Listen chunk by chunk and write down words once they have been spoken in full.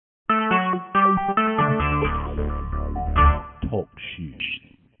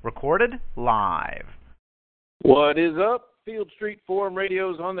Recorded live. What is up? Field Street Forum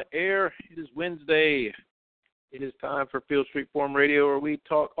Radio is on the air. It is Wednesday. It is time for Field Street Forum Radio, where we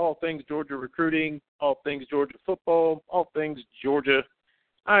talk all things Georgia recruiting, all things Georgia football, all things Georgia.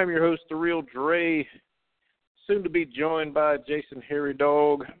 I am your host, The Real Dre, soon to be joined by Jason Harry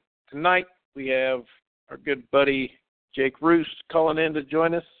Dog. Tonight we have our good buddy Jake Roos calling in to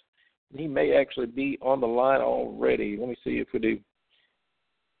join us. He may actually be on the line already. Let me see if we do.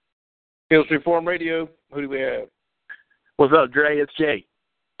 Field Street Forum Radio, who do we have? What's up, Dre? It's Jake.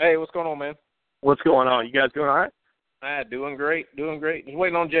 Hey, what's going on, man? What's going on? You guys doing all right? Doing great. Just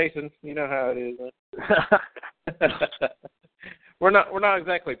waiting on Jason. You know how it is, man. We're not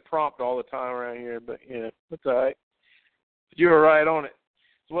exactly prompt all the time around here, but it's all right. But you were right on it.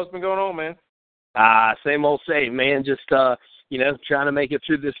 So what's been going on, man? Same old same, man. Just trying to make it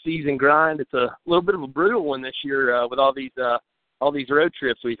through this season grind. It's a little bit of a brutal one this year with all these road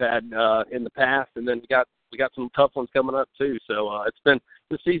trips we've had in the past, and then we got some tough ones coming up too. So the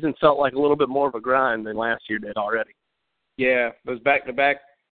season felt like a little bit more of a grind than last year did already. Yeah, those back-to-back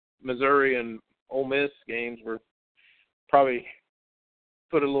Missouri and Ole Miss games were probably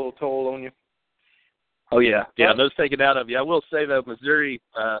put a little toll on you. Oh yeah, those take it out of you. I will say though, Missouri,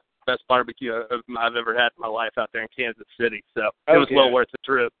 best barbecue I've ever had in my life out there in Kansas City. So it was well worth the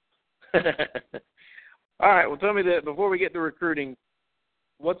trip. All right, well, tell me that before we get to recruiting,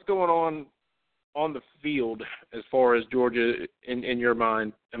 what's going on the field as far as Georgia in your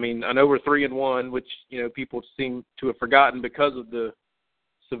mind? I mean, I know we're 3-1, which people seem to have forgotten because of the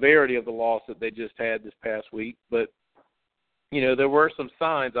severity of the loss that they just had this past week. But there were some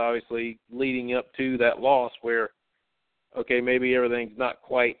signs, obviously, leading up to that loss where, okay, maybe everything's not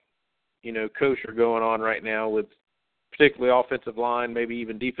quite kosher going on right now with particularly offensive line, maybe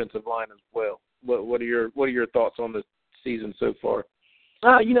even defensive line as well. What are your thoughts on the season so far?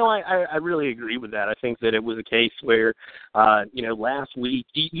 I really agree with that. I think that it was a case where, last week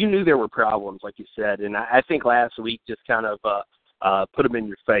you knew there were problems, like you said, and I think last week just kind of put them in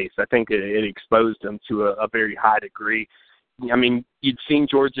your face. I think it exposed them to a very high degree. I mean, you'd seen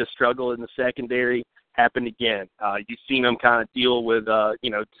Georgia struggle in the secondary. Happened again. You've seen them kind of deal with,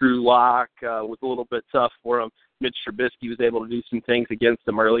 Drew Lock was a little bit tough for them. Mitch Trubisky was able to do some things against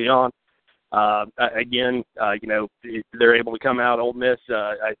them early on. They're able to come out. Ole Miss,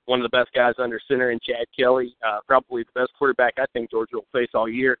 one of the best guys under center in Chad Kelly, probably the best quarterback I think Georgia will face all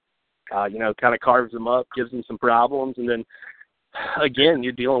year. Kind of carves them up, gives them some problems, and then again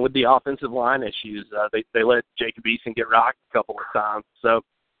you're dealing with the offensive line issues. They let Jacob Eason get rocked a couple of times. So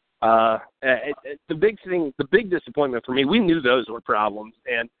the big disappointment for me, we knew those were problems,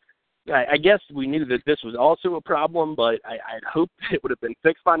 and I guess we knew that this was also a problem, but I'd hoped it would have been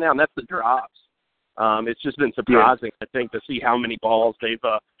fixed by now, and that's the drops. It's just been surprising, I think, to see how many balls they've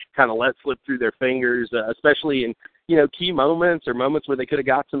kind of let slip through their fingers, especially in, key moments or moments where they could have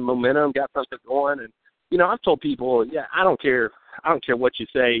got some momentum, got something going. And, I've told people, I don't care what you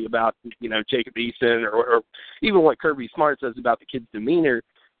say about, Jacob Eason or even what Kirby Smart says about the kid's demeanor.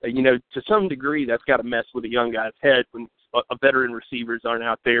 To some degree, that's got to mess with a young guy's head when a veteran receivers aren't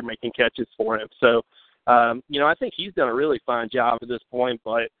out there making catches for him. So, I think he's done a really fine job at this point,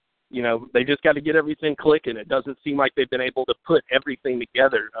 but, they just got to get everything clicking. It doesn't seem like they've been able to put everything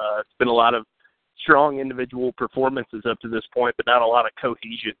together. It's been a lot of strong individual performances up to this point, but not a lot of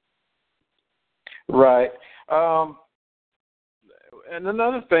cohesion. Right. And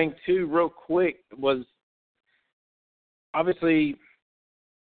another thing, too, real quick, was obviously –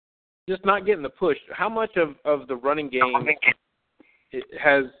 just not getting the push. How much of the running game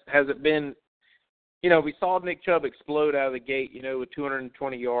has it been? We saw Nick Chubb explode out of the gate, with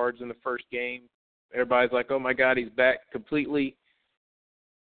 220 yards in the first game. Everybody's like, oh, my God, he's back completely.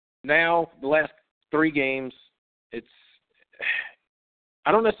 Now, the last 3 games,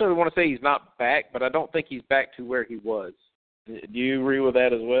 I don't necessarily want to say he's not back, but I don't think he's back to where he was. Do you agree with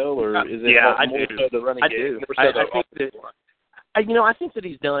that as well, or is it more so the running game? I think that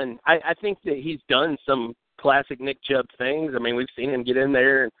he's done. I think that he's done some classic Nick Chubb things. I mean, we've seen him get in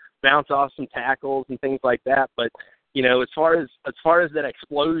there and bounce off some tackles and things like that. But as far as that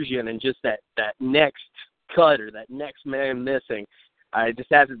explosion and just that next cut or that next man missing, it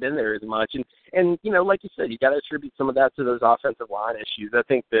just hasn't been there as much. And like you said, you got to attribute some of that to those offensive line issues. I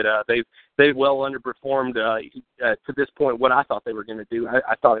think that they've well underperformed to this point what I thought they were going to do.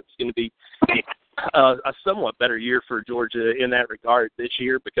 I thought it was going to be a somewhat better year for Georgia in that regard this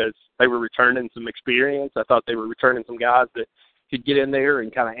year because they were returning some experience. I thought they were returning some guys that could get in there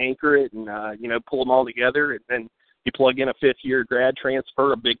and kind of anchor it and, pull them all together. And then you plug in a fifth-year grad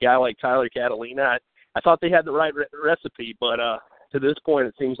transfer, a big guy like Tyler Catalina. I thought they had the right recipe, but to this point,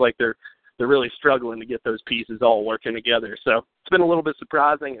 it seems like they're really struggling to get those pieces all working together. So it's been a little bit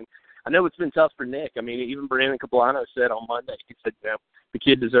surprising, and I know it's been tough for Nick. I mean, even Brandon Cablano said on Monday, he said, the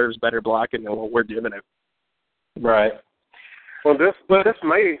kid deserves better blocking than what we're giving him. Right. Well, this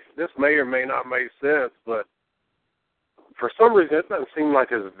may or may not make sense, but for some reason it doesn't seem like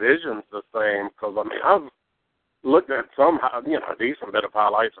his vision's the same. Because I mean, I've looked at some, a decent bit of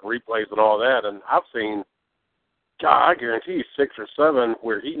highlights and replays and all that, and I've seen, God, I guarantee you 6 or 7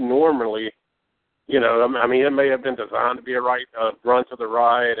 where he normally, I mean, it may have been designed to be a run to the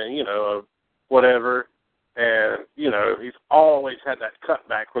right, and whatever. And, he's always had that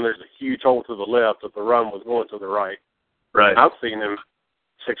cutback when there's a huge hole to the left if the run was going to the right. Right. I've seen him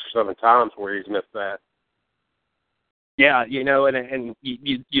 6 or 7 times where he's missed that. Yeah, and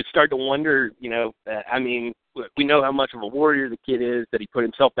you start to wonder, I mean, we know how much of a warrior the kid is, that he put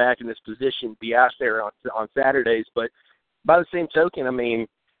himself back in this position to be out there on Saturdays. But by the same token, I mean,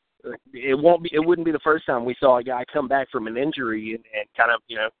 it wouldn't be the first time we saw a guy come back from an injury and kind of,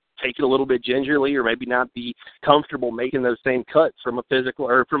 take it a little bit gingerly, or maybe not be comfortable making those same cuts from a physical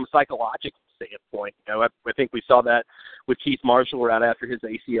or from a psychological standpoint. I think we saw that with Keith Marshall right after his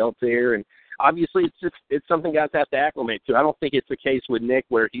ACL tear, and obviously it's something guys have to acclimate to. I don't think it's the case with Nick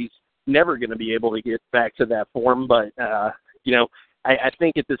where he's never going to be able to get back to that form, but I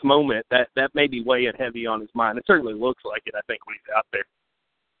think at this moment that may be weighing heavy on his mind. It certainly looks like it, I think, when he's out there.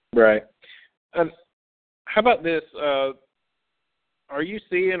 Right. How about this? Are you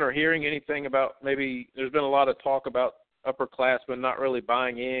seeing or hearing anything about, maybe there's been a lot of talk about upperclassmen not really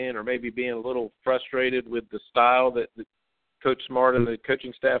buying in, or maybe being a little frustrated with the style that Coach Smart and the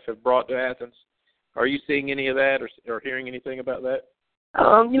coaching staff have brought to Athens? Are you seeing any of that or hearing anything about that?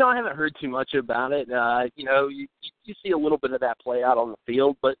 I haven't heard too much about it. You see a little bit of that play out on the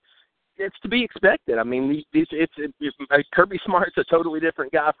field, but it's to be expected. I mean, Kirby Smart's a totally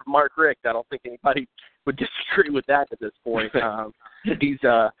different guy from Mark Richt. I don't think anybody would disagree with that at this point. He's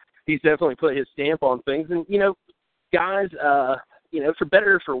definitely put his stamp on things, and guys, for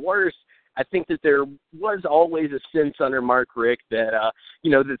better or for worse, I think that there was always a sense under Mark Richt that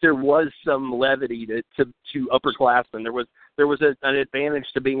that there was some levity to upperclassmen. There was an advantage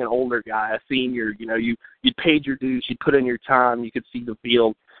to being an older guy, a senior. You'd paid your dues, you'd put in your time, you could see the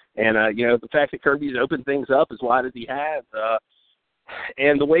field. And, the fact that Kirby's opened things up as wide as he has,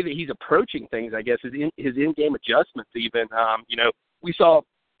 and the way that he's approaching things, I guess, his in-game adjustments even, we saw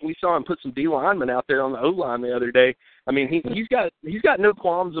him put some D linemen out there on the O-line the other day. I mean, he's got no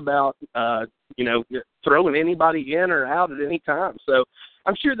qualms about, throwing anybody in or out at any time. So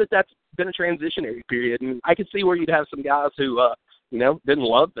I'm sure that's been a transitionary period. And I can see where you'd have some guys who, didn't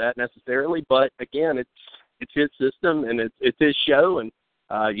love that necessarily. But, again, it's his system and it's his show, and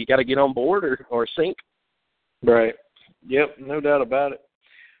you got to get on board or sink. Right. Yep, no doubt about it.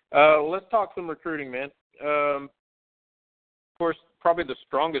 Let's talk some recruiting, man. Of course, probably the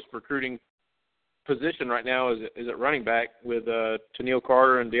strongest recruiting position right now is at running back with Tennille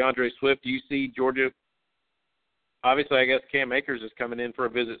Carter and DeAndre Swift. Do you see Georgia? Obviously, I guess Cam Akers is coming in for a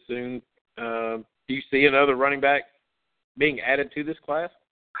visit soon. Do you see another running back being added to this class?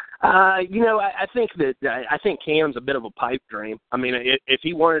 I think Cam's a bit of a pipe dream. I mean, if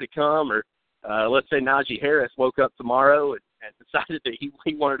he wanted to come, or let's say Najee Harris woke up tomorrow and decided that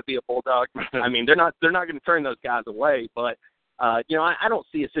he wanted to be a Bulldog, I mean, they're not going to turn those guys away. But I don't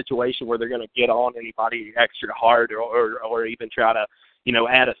see a situation where they're going to get on anybody extra hard or even try to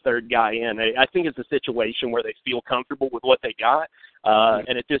add a third guy in. I think it's a situation where they feel comfortable with what they got,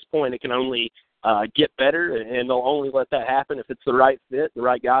 and at this point, it can only get better, and they'll only let that happen if it's the right fit, the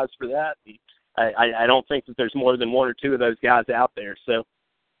right guys for that. I don't think that there's more than one or two of those guys out there. So,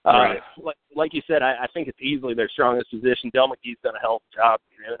 right. Like you said, I think it's easily their strongest position. Del McGee's done a hell of a job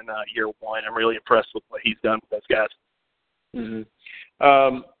in year one. I'm really impressed with what he's done with those guys. Mm-hmm.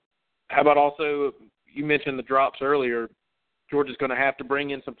 How about also, you mentioned the drops earlier, Georgia's going to have to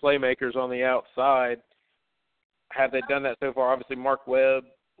bring in some playmakers on the outside. Have they done that so far? Obviously, Mark Webb,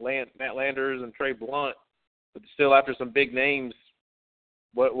 Matt Landers, and Trey Blunt, but still after some big names.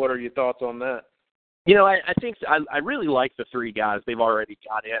 What are your thoughts on that? I think I really like the three guys they've already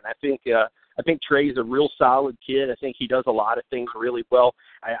got in. I think Trey's a real solid kid. I think he does a lot of things really well.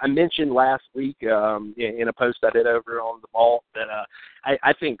 I mentioned last week in a post I did over on the ball that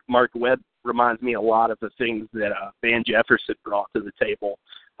I think Mark Webb reminds me a lot of the things that Van Jefferson brought to the table.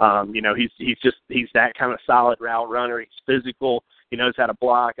 He's that kind of solid route runner. He's physical. He knows how to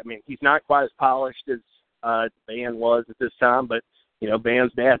block. I mean, he's not quite as polished as Van was at this time, but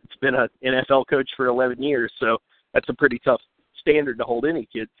Van's dad's been an NFL coach for 11 years, so that's a pretty tough standard to hold any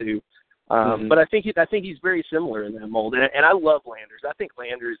kid to. But I think he's very similar in that mold, and I love Landers. I think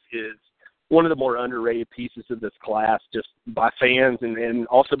Landers is one of the more underrated pieces of this class, just by fans and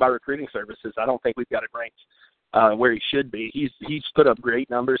also by recruiting services. I don't think we've got it ranked where he should be. He's put up great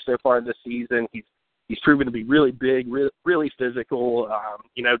numbers so far this season. He's proven to be really big, really physical.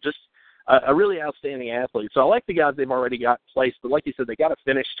 Just a really outstanding athlete. So I like the guys they've already got in place, but like you said, they got to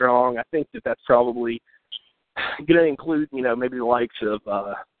finish strong. I think that's probably going to include, maybe the likes of.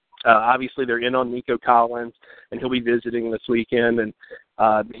 Obviously, they're in on Nico Collins, and he'll be visiting this weekend, and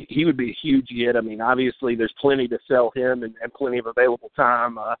he would be a huge get. I mean, obviously, there's plenty to sell him and plenty of available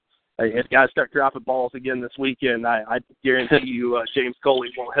time. If guys start dropping balls again this weekend, I guarantee you James Coley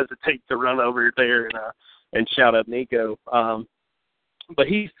won't hesitate to run over there and shout up Nico. But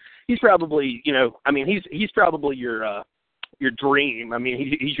he's probably, he's probably your dream. I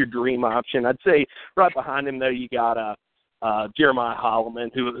mean, he's your dream option. I'd say right behind him, though, you got Jeremiah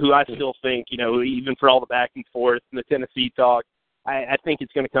Holloman, who I still think, even for all the back and forth and the Tennessee talk, I think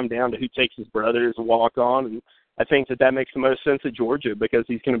it's going to come down to who takes his brother as a walk-on, and I think that makes the most sense at Georgia because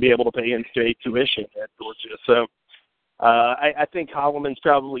he's going to be able to pay in-state tuition at Georgia. So I think Holloman's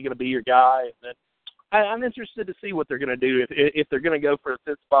probably going to be your guy. And I'm interested to see what they're going to do if they're going to go for a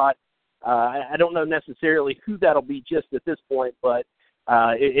fifth spot. I don't know necessarily who that'll be just at this point, but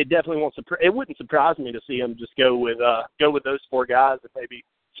it definitely it wouldn't surprise me to see him just go with those four guys and maybe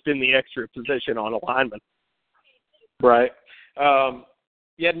spin the extra position on a lineman. Right.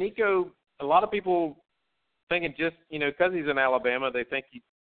 Nico, a lot of people thinking just, because he's in Alabama, they think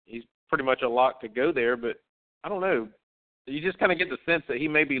he's pretty much a lock to go there, but I don't know. You just kind of get the sense that he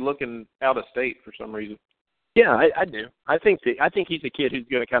may be looking out of state for some reason. Yeah, I do. I think he's a kid who's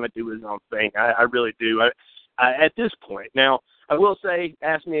going to kind of do his own thing. I really do. At this point. Now, I will say,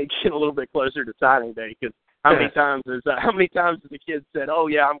 ask me again a little bit closer to signing day, because how many times has the kid said, "Oh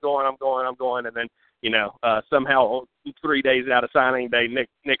yeah, I'm going," and then somehow 3 days out of signing day,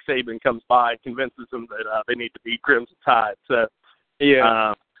 Nick Saban comes by and convinces them that they need to be Crimson Tide. So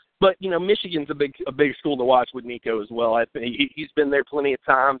yeah. But Michigan's a big school to watch with Nico as well. I think he's been there plenty of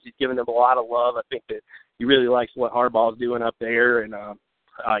times. He's given them a lot of love. I think that he really likes what Harbaugh's doing up there, and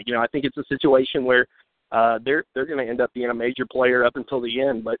I think it's a situation where they're going to end up being a major player up until the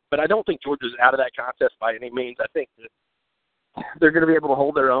end. But I don't think Georgia's out of that contest by any means. I think that they're going to be able to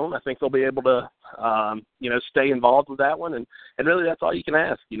hold their own. I think they'll be able to stay involved with that one, and really that's all you can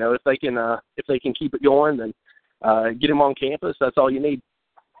ask. If they can keep it going, then get him on campus. That's all you need.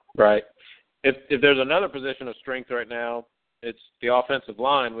 Right. If there's another position of strength right now, it's the offensive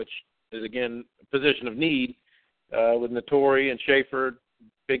line, which is, again, a position of need with Nattori and Schaefer,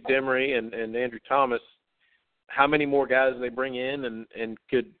 Big Demery, and Andrew Thomas. How many more guys do they bring in, and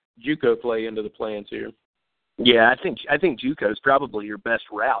could JUCO play into the plans here? Yeah, I think JUCO is probably your best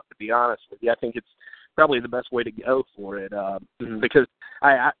route, to be honest with you. I think it's probably the best way to go for it because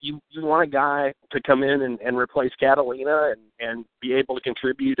you want a guy to come in and replace Catalina and be able to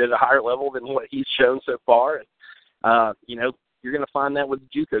contribute at a higher level than what he's shown so far. And, you're going to find that with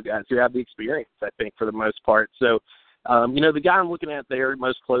the JUCO guys who have the experience, I think, for the most part. So, the guy I'm looking at there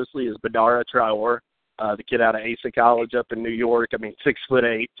most closely is Badara Traore, the kid out of Asa College up in New York. I mean,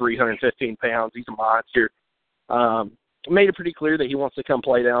 6'8", 315 pounds. He's a monster. Made it pretty clear that he wants to come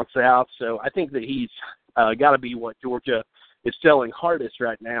play down south. So I think that he's got to be what Georgia is selling hardest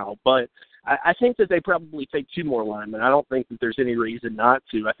right now. But I think that they probably take two more linemen. I don't think that there's any reason not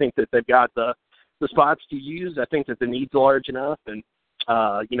to. I think that they've got the spots to use. I think that the need's large enough. And,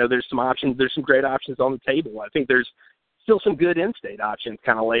 there's some options. There's some great options on the table. I think there's still some good in-state options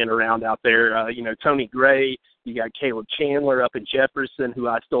kind of laying around out there. Tony Gray, you got Caleb Chandler up in Jefferson, who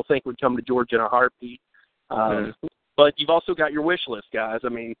I still think would come to Georgia in a heartbeat. But you've also got your wish list guys. I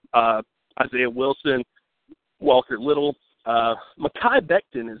mean, Isaiah Wilson, Walker Little, Mekhi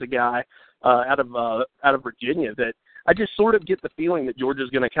Becton is a guy out of Virginia that I just sort of get the feeling that Georgia's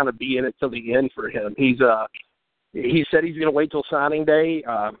going to kind of be in it till the end for him. He said he's going to wait till signing day.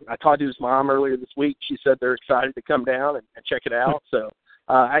 I talked to his mom earlier this week. She said they're excited to come down and check it out. So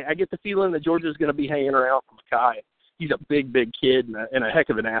I get the feeling that Georgia's going to be hanging around for Mekhi. He's a big kid and a heck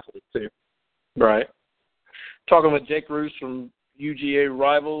of an athlete too. Right. Talking with Jake Roos from UGA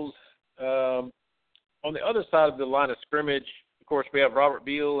Rivals. On the other side of the line of scrimmage, of course, we have Robert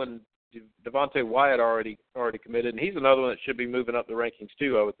Beal and Devontae Wyatt already committed, and he's another one that should be moving up the rankings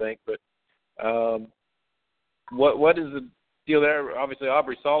too, I would think. But what is the deal there? Obviously,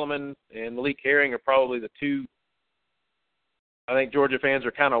 Aubrey Solomon and Malik Herring are probably the two I think Georgia fans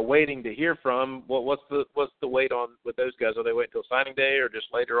are kind of waiting to hear from. What's the wait on with those guys? Are they waiting until signing day or just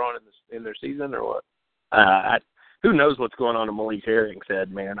later on in their season or what? who knows what's going on in Malik Herring's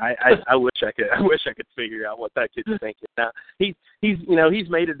head, man. I wish I could figure out what that kid's thinking. Now he's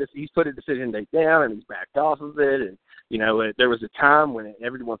put a decision date down and he's backed off of it, and there was a time when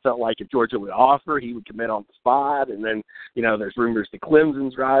everyone felt like if Georgia would offer, he would commit on the spot, and then there's rumors that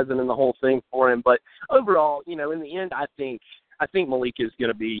Clemson's rising in the whole thing for him. But overall, in the end, I think Malik is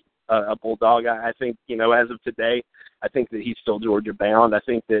going to be a Bulldog. I think, as of today, I think that he's still Georgia bound. I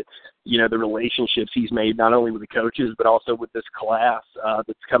think that, the relationships he's made not only with the coaches but also with this class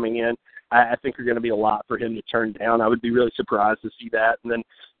that's coming in, I think are going to be a lot for him to turn down. I would be really surprised to see that. And then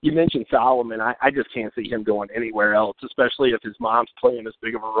you mentioned Solomon. I just can't see him going anywhere else, especially if his mom's playing as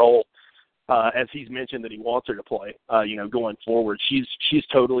big of a role as he's mentioned that he wants her to play, going forward. She's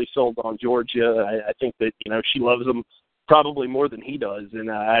totally sold on Georgia. I think that, she loves him probably more than he does,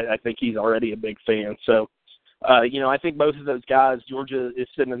 and I think he's already a big fan. So, I think both of those guys, Georgia is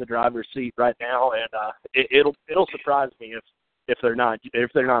sitting in the driver's seat right now, and it'll surprise me if they're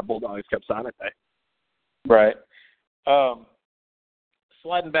not Bulldogs come signing day. Right.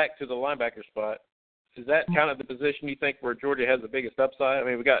 Sliding back to the linebacker spot, is that kind of the position you think where Georgia has the biggest upside? I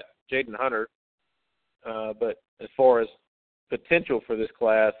mean, we got Jaden Hunter, but as far as potential for this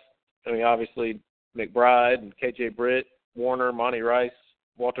class, I mean, obviously McBride and KJ Britt, Warner, Monty Rice,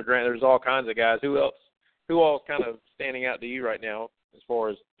 Walter Grant, there's all kinds of guys. Who else is kind of standing out to you right now as far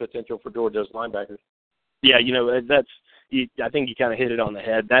as potential for Georgia's linebackers? Yeah, I think you kind of hit it on the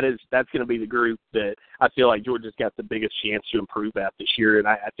head. That's going to be the group that I feel like Georgia's got the biggest chance to improve at this year, and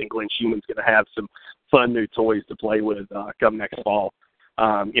I think Glenn Schumann's going to have some fun new toys to play with come next fall.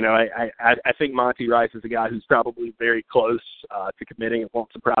 I think Monty Rice is a guy who's probably very close to committing. It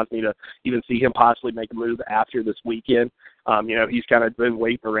won't surprise me to even see him possibly make a move after this weekend. He's kind of been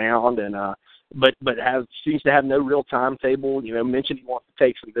waiting around and but seems to have no real timetable. Mentioned he wants to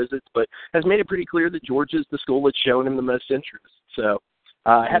take some visits, but has made it pretty clear that Georgia's the school that's shown him the most interest. So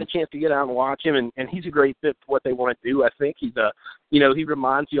I had a chance to get out and watch him, and he's a great fit for what they want to do. I think he's he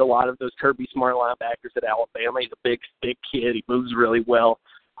reminds you a lot of those Kirby Smart linebackers at Alabama. He's a big kid. He moves really well,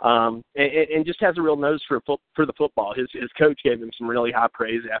 and just has a real nose for the football. His coach gave him some really high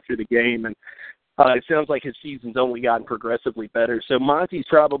praise after the game, and it sounds like his season's only gotten progressively better. So Monty's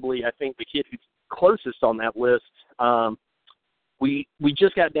probably, I think, the kid who's closest on that list. We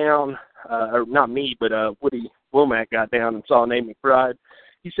just got down, or not me, but Woody Womack got down and saw Nate McBride.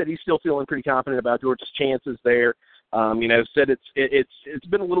 He said he's still feeling pretty confident about Georgia's chances there. Said it's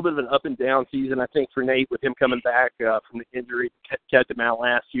been a little bit of an up and down season, I think, for Nate with him coming back from the injury, kept him out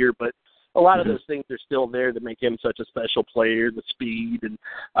last year, but a lot of those things are still there that make him such a special player, the speed and,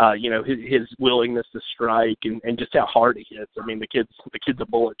 his willingness to strike and just how hard he hits. I mean, the kid's a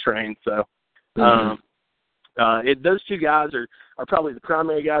bullet train. So those two guys are probably the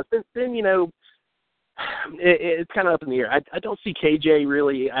primary guys. Then it's kind of up in the air. I don't see KJ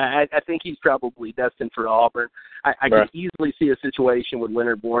really. I think he's probably destined for Auburn. I can easily see a situation with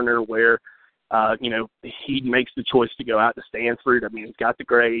Leonard Warner where, he makes the choice to go out to Stanford. I mean, he's got the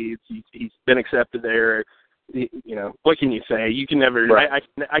grades. He's been accepted there. What can you say? You can never. Right.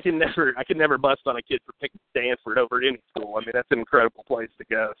 I can never bust on a kid for picking Stanford over any school. I mean, that's an incredible place to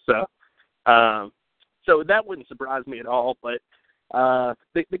go. So that wouldn't surprise me at all. But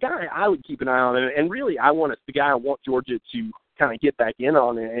the guy I would keep an eye on, and really the guy I want Georgia to kind of get back in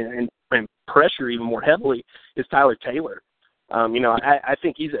on and pressure even more heavily is Tyler Taylor. I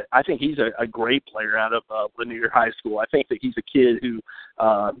think he's a great player out of Lanier High School. I think that he's a kid who,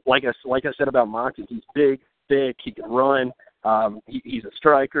 like I said about Monty, he's big, thick, he can run, he's a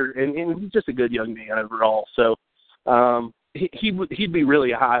striker, and he's just a good young man overall. So he'd be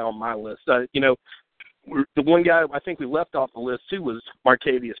really high on my list. The one guy I think we left off the list too was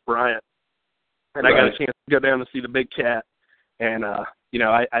Martavius Bryant, and I got a chance to go down to see the big cat, and I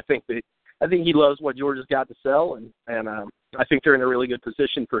think he loves what Georgia's got to sell, and I think they're in a really good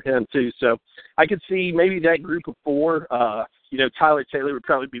position for him too. So I could see maybe that group of four. Tyler Taylor would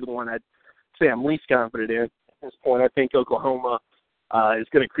probably be the one I'd say I'm least confident in at this point. I think Oklahoma is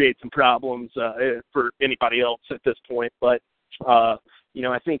going to create some problems for anybody else at this point. But I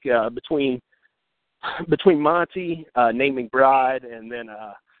think between Monty, Nate McBride, and then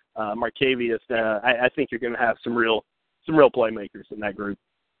Martavius, I think you're going to have some real playmakers in that group.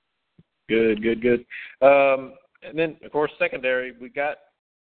 Good. And then, of course, secondary, we got,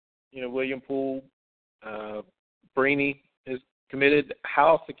 William Poole, Brini is committed.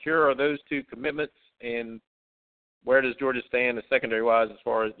 How secure are those two commitments, and where does Georgia stand secondary-wise as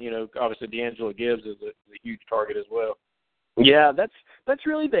far as, obviously D'Angelo Gibbs is a huge target as well? Yeah, that's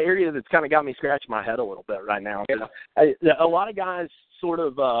really the area that's kind of got me scratching my head a little bit right now. A lot of guys sort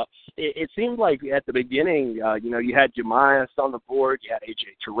of, it seemed like at the beginning, you had Jemias on the board, you had A.J.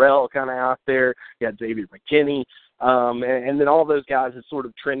 Terrell kind of out there, you had Xavier McKinney, and then all of those guys have sort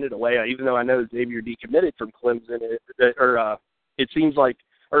of trended away, even though I know Xavier decommitted from Clemson, it seems like,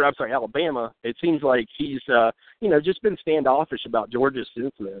 or I'm sorry, Alabama, it seems like he's, just been standoffish about Georgia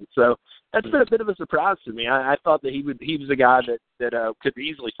since then. So that's been a bit of a surprise to me. I thought that he was a guy that could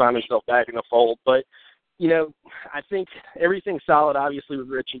easily find himself back in the fold. But, I think everything's solid, obviously, with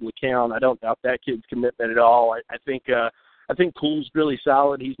Richie LeCounte. I don't doubt that kid's commitment at all. I think Poole's really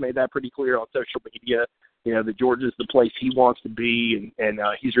solid. He's made that pretty clear on social media. That Georgia's the place he wants to be, and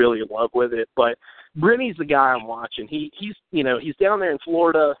he's really in love with it. But Brenny's the guy I'm watching. He's down there in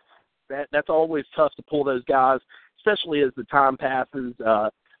Florida. That's always tough to pull those guys, especially as the time passes.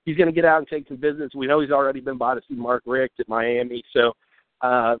 He's going to get out and take some visits. We know he's already been by to see Mark Richt at Miami. So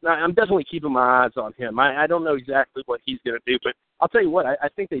I'm definitely keeping my eyes on him. I don't know exactly what he's going to do, but I'll tell you what, I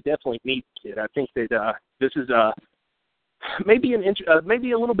think they definitely need the kid. I think that this is maybe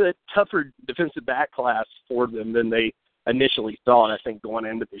a little bit tougher defensive back class for them than they initially thought, I think, going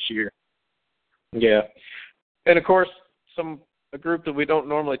into this year. Yeah. And, of course, a group that we don't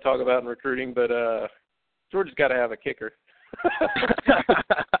normally talk about in recruiting, but Georgia's got to have a kicker.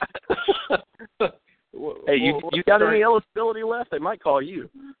 Hey, you got any eligibility left? They might call you.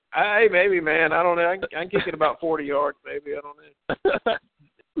 Hey, maybe, man. I don't know. I can kick it about 40 yards, maybe. I don't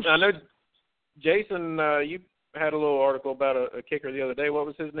know. I know, Jason, you had a little article about a kicker the other day. What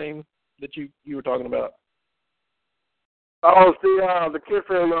was his name that you were talking about? Oh, the kid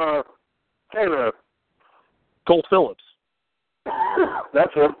from Canada. Cole Phillips.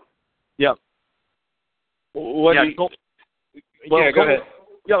 That's him. Yep. Go ahead.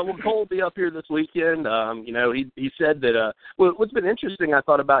 Yeah, well, Cole will be up here this weekend. He said that what's been interesting, I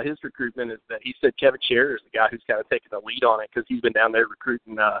thought, about his recruitment is that he said Kevin Scherer is the guy who's kind of taking the lead on it because he's been down there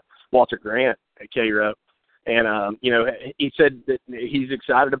recruiting Walter Grant at Cairo. And, he said that he's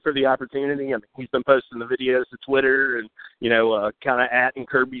excited for the opportunity. I mean, he's been posting the videos to Twitter and, kind of atting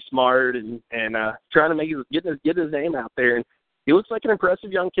Kirby Smart and trying to get his name out there. And he looks like an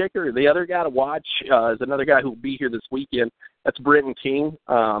impressive young kicker. The other guy to watch is another guy who will be here this weekend. That's Brenton King,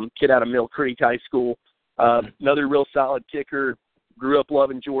 kid out of Mill Creek High School. Another real solid kicker. Grew up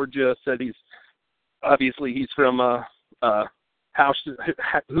loving Georgia. Said he's from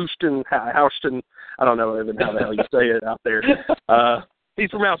Houston. I don't know even how the hell you say it out there. He's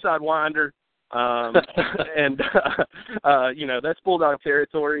from outside Winder. That's Bulldog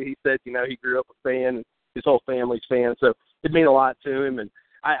territory. He said, he grew up a fan. His whole family's fan. So it meant a lot to him. And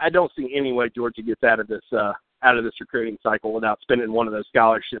I don't see any way Georgia gets out of this recruiting cycle without spending one of those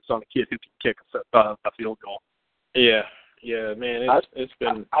scholarships on a kid who can kick a field goal. Yeah. Yeah, man, it's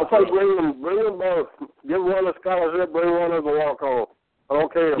been. I'll say bring them both. Give one a scholarship, bring one as a walk-on. I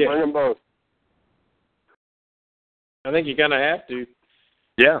don't care. Yeah. Bring them both. I think you're gonna have to.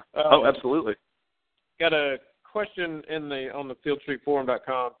 Yeah. Absolutely. Got a question on the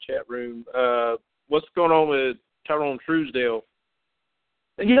FieldStreetForum.com chat room. What's going on with Tyrone Truesdale?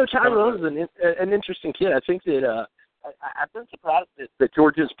 Tyrone is an interesting kid. I think that I've been surprised that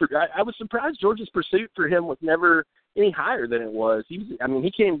Georgia's. I was surprised Georgia's pursuit for him was never any higher than it was. He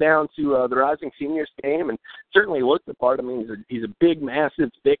came down to the Rising Seniors game and certainly looked the part. I mean, he's a big,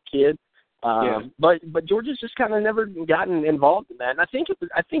 massive, thick kid. But Georgia's just kind of never gotten involved in that. And I think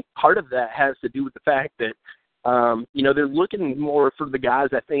part of that has to do with the fact that they're looking more for the guys.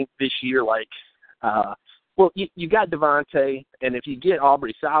 I think this year, like, you got Devontae, and if you get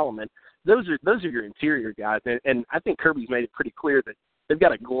Aubrey Solomon, those are your interior guys. And I think Kirby's made it pretty clear that they've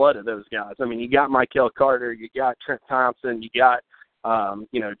got a glut of those guys. I mean, you got Michael Carter, you got Trent Thompson, you got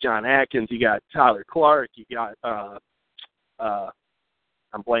John Atkins, you got Tyler Clark, you got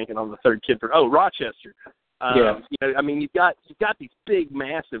I'm blanking on the third kid Rochester. You've got these big,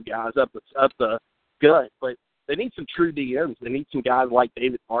 massive guys up the gut, but they need some true DMs. They need some guys like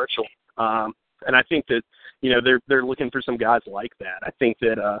David Marshall. And I think that they're looking for some guys like that. I think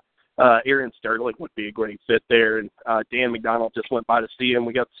that Aaron Sterling would be a great fit there, and Dan McDonald just went by to see him.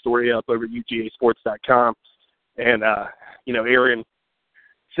 We got the story up over at UGAsports.com, and Aaron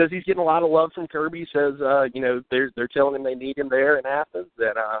says he's getting a lot of love from Kirby. Says they're telling him they need him there in Athens,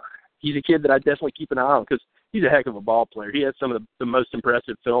 and he's a kid that I definitely keep an eye on because he's a heck of a ball player. He has some of the most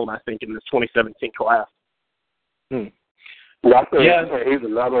impressive film I think in this 2017 class. Yeah, I think he's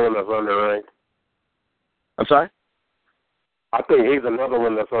another one that's underranked. I'm sorry? I think he's another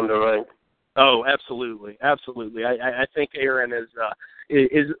one that's underranked. Oh, absolutely, absolutely. I think Aaron is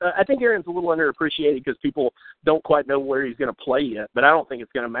I think Aaron's a little underappreciated because people don't quite know where he's going to play yet. But I don't think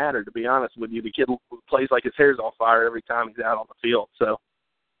it's going to matter, to be honest with you. The kid plays like his hair's on fire every time he's out on the field. So,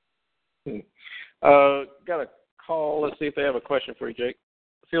 got a call. Let's see if they have a question for you, Jake.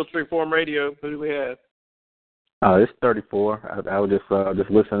 Field Street Forum Radio. Who do we have? It's 34. I was just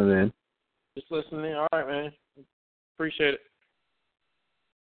listening in. Just listening. All right, man. Appreciate it.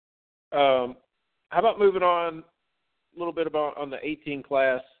 How about moving on a little bit about on the 18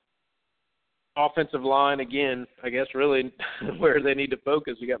 class offensive line again? I guess really where they need to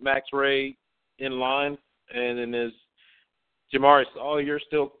focus. You got Max Ray in line, and then is Jamari Sawyer. You're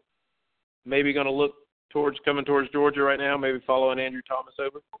still maybe going to look coming towards Georgia right now, maybe following Andrew Thomas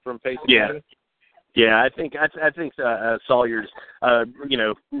over from Payson. Yeah, I think Sawyer's,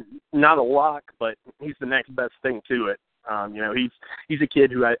 not a lock, but he's the next best thing to it. He's a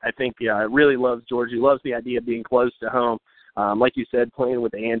kid who I think really loves Georgia. He loves the idea of being close to home. Like you said, playing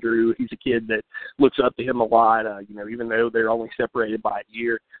with Andrew, he's a kid that looks up to him a lot. Even though they're only separated by a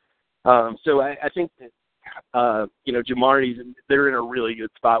year. So I think that Jamari's, they're in a really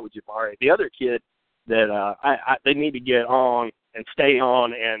good spot with Jamari. The other kid that they need to get on and stay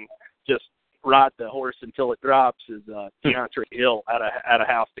on and just ride the horse until it drops is Keontre Hill out of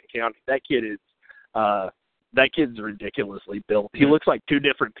Houston County. That kid's ridiculously built. He looks like two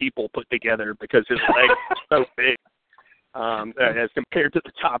different people put together because his legs are so big as compared to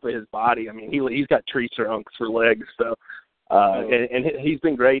the top of his body. I mean, he's got tree trunks for legs. So, and he's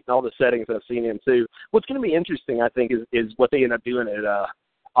been great in all the settings I've seen him too. What's going to be interesting, I think, is what they end up doing at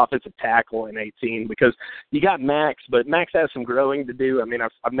offensive tackle in 18, because you got Max, but Max has some growing to do. I mean,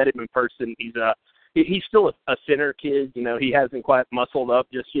 I've met him in person. He's still a center kid. He hasn't quite muscled up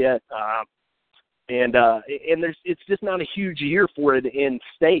just yet. And it's just not a huge year for it in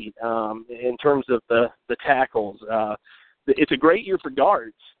state in terms of the tackles. It's a great year for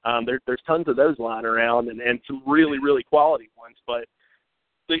guards. There's tons of those lying around and some really, really quality ones, but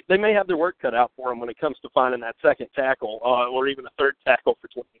they may have their work cut out for them when it comes to finding that second tackle or even a third tackle for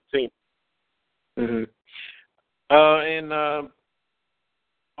 2018. And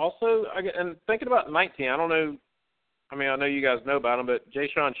also, and thinking about 19, I don't know. I mean, I know you guys know about him, but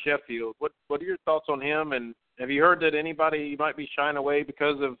Ja'Shawn Sheffield, what are your thoughts on him? And have you heard that anybody might be shying away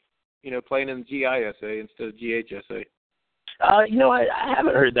because of, playing in GISA instead of GHSA? I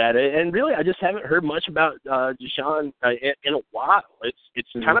haven't heard that, and really, I just haven't heard much about Ja'Shawn in a while. It's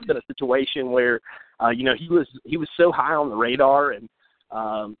kind of been a situation where, he was so high on the radar, and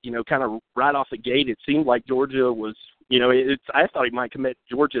kind of right off the gate, it seemed like Georgia was, I thought he might commit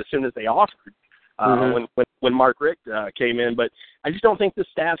to Georgia as soon as they offered. When Mark Richt came in, but I just don't think the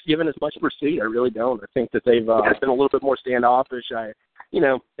staff's given as much pursuit. I really don't. I think that they've been a little bit more standoffish. That's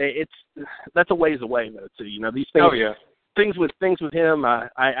a ways away though. Too. These things. Oh yeah. Things with him. I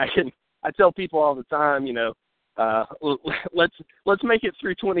tell people all the time. Let's make it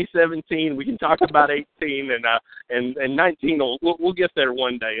through 2017. We can talk about 18 and 19. We'll get there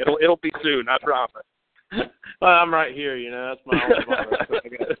one day. It'll be soon. I promise. Well, I'm right here. That's my own ball.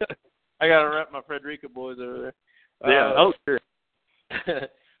 I got to rep my Frederica boys over there. Yeah. Sure.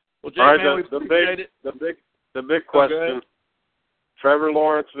 Well, Jake, all right, man, we appreciate it. The big question: Trevor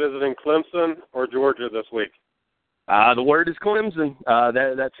Lawrence visiting Clemson or Georgia this week? The word is Clemson.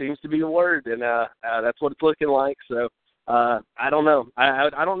 That seems to be the word, and that's what it's looking like. So I don't know. I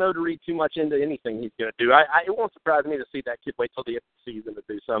don't know to read too much into anything he's going to do. It won't surprise me to see that kid wait till the end of the season to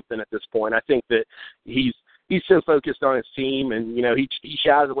do something at this point. I think that he's so focused on his team, and he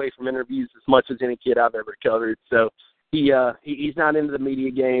shies away from interviews as much as any kid I've ever covered. So he's not into the media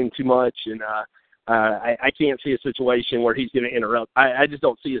game too much, and I can't see a situation where he's going to interrupt. I just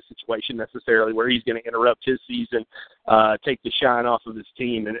don't see a situation necessarily where he's going to interrupt his season, take the shine off of his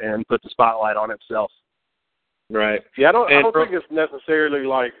team, and put the spotlight on himself. Right. Yeah, I don't think it's necessarily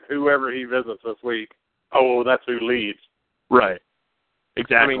like whoever he visits this week. Oh, that's who leads. Right.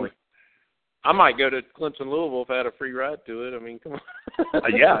 Exactly. I mean, I might go to Clemson-Louisville if I had a free ride to it. I mean, come on.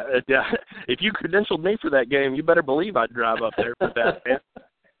 Yeah. If you credentialed me for that game, you better believe I'd drive up there for that, man.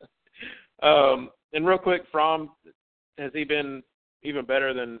 And real quick, Fromm, has he been even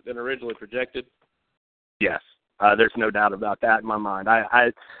better than originally projected? Yes. There's no doubt about that in my mind.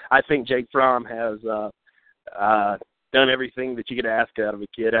 I think Jake Fromm has done everything that you could ask out of a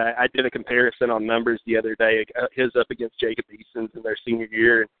kid. I did a comparison on numbers the other day, his up against Jacob Eason's in their senior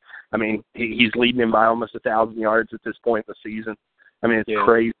year. I mean, he's leading him by almost 1,000 yards at this point in the season. I mean, it's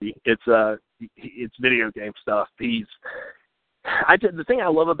crazy. It's video game stuff. The thing I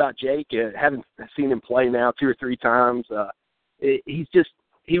love about Jake, having seen him play now 2 or 3 times, he's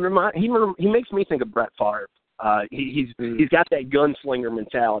he makes me think of Brett Favre. He's got that gunslinger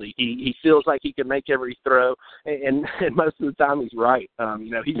mentality. He feels like he can make every throw, and most of the time he's right.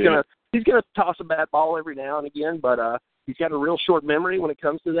 He's gonna toss a bad ball every now and again, but he's got a real short memory when it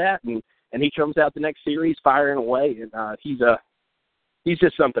comes to that, and he comes out the next series firing away, and he's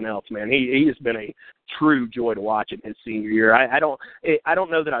just something else, man. He has been a true joy to watch in his senior year. I don't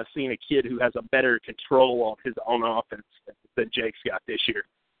know that I've seen a kid who has a better control on his own offense than Jake's got this year.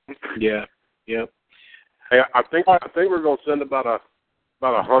 Yeah. Hey, I think we're going to send about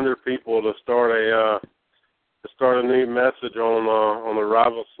 100 people to start a new message on the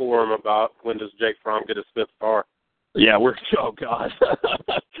Rivals forum about when does Jake Fromm get his 5th car. Yeah, oh God.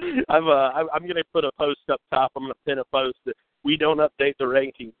 I'm going to put a post up top. I'm going to pin a post that we don't update the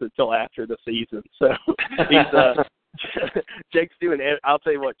rankings until after the season. So Jake's doing. I'll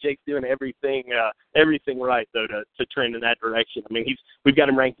tell you what, Jake's doing everything right though to trend in that direction. I mean, we've got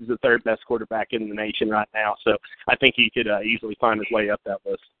him ranked as the 3rd best quarterback in the nation right now. So I think he could easily find his way up that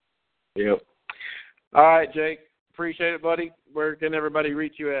list. Yep. All right, Jake. Appreciate it, buddy. Where can everybody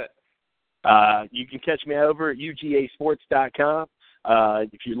reach you at? You can catch me over at ugasports.com.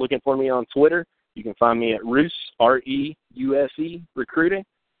 If you're looking for me on Twitter, you can find me at Reuse, R-E-U-S-E, recruiting,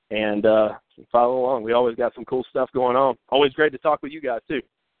 and follow along. We always got some cool stuff going on. Always great to talk with you guys, too.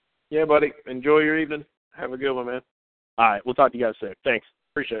 Yeah, buddy. Enjoy your evening. Have a good one, man. All right. We'll talk to you guys soon. Thanks.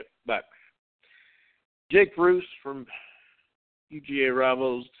 Appreciate it. Bye. Jake Reuse from UGA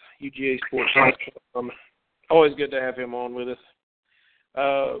Rivals, UGA Sports. Always good to have him on with us.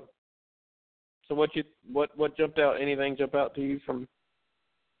 So what jumped out? Anything jump out to you from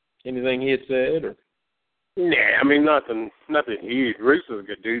anything he had said? Or? Nah, I mean nothing huge. Reuse is a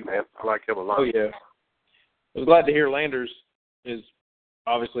good dude, man. I like him a lot. Oh yeah. I was glad to hear Landers is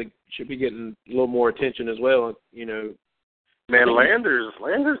obviously should be getting a little more attention as well. Man, Landers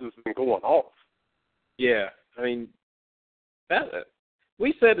has been going off. Yeah, I mean that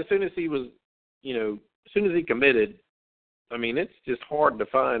we said as soon as he was, as soon as he committed. I mean, it's just hard to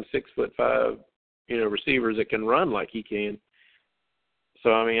find 6'5", receivers that can run like he can.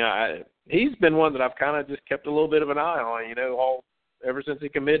 So, I mean, he's been one that I've kind of just kept a little bit of an eye on, ever since he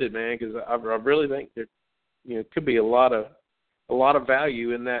committed, man, because I really think there, could be a lot of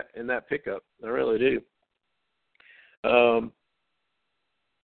value in that pickup. I really do. I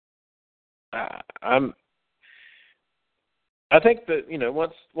think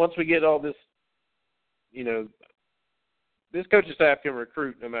that once we get all this, this coaching staff can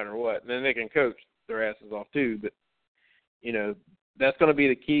recruit no matter what, and then they can coach their asses off too. But that's going to be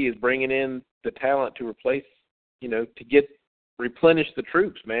the key, is bringing in the talent to replace, to replenish the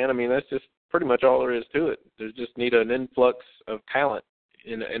troops, man. I mean, that's just pretty much all there is to it. There's just need an influx of talent,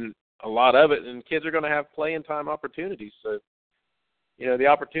 and a lot of it, and kids are going to have playing time opportunities. So, the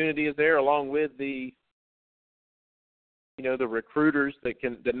opportunity is there, along with the, the recruiters that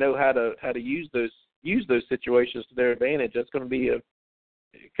know how to use those situations to their advantage. That's going to be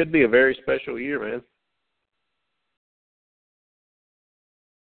it could be a very special year, man.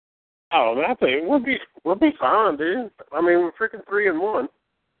 Oh, man, I think we'll be fine, dude. I mean, we're freaking 3-1.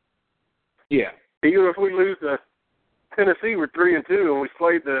 Yeah. Even if we lose to Tennessee, we're 3-2, and we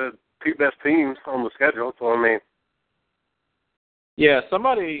played the 2 best teams on the schedule. So I mean, yeah.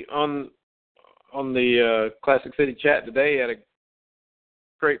 Somebody on the Classic City chat today had a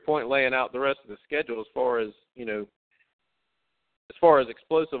great point laying out the rest of the schedule as far as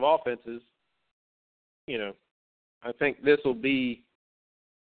explosive offenses. I think this will be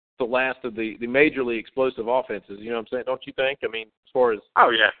the last of the majorly explosive offenses. You know what I'm saying? Don't you think? I mean, as far as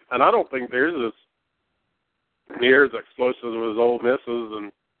yeah, and I don't think theirs is near as explosive as Ole Miss's,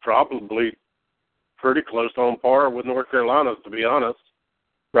 and probably pretty close on par with North Carolina's, to be honest.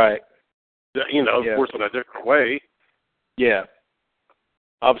 Right. Of course, in a different way. Yeah.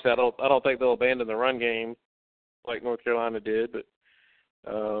 Obviously, I don't think they'll abandon the run game like North Carolina did,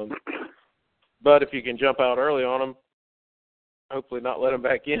 but if you can jump out early on them, hopefully not let them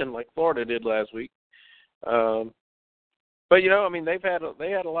back in like Florida did last week. But I mean, they had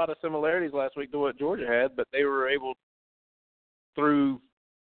a lot of similarities last week to what Georgia had, but they were able, through,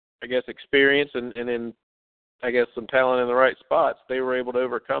 I guess, experience and then, I guess, some talent in the right spots, they were able to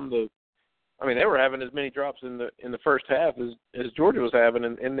overcome they were having as many drops in the first half as Georgia was having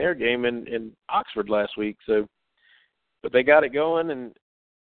in their game in Oxford last week. So, but they got it going and,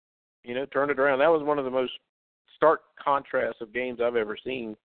 turned it around. That was one of the most stark contrasts of games I've ever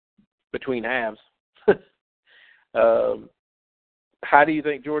seen between halves. How do you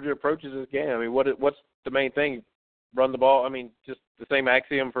think Georgia approaches this game? I mean, what's the main thing? Run the ball? I mean, just the same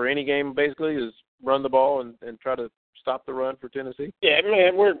axiom for any game, basically, is run the ball and try to stop the run for Tennessee? Yeah,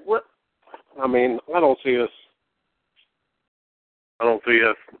 man, we're. I mean, I don't see us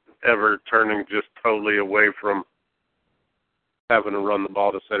ever turning just totally away from having to run the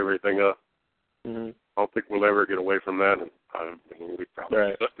ball to set everything up. Mm-hmm. I don't think we'll ever get away from that. And I mean, we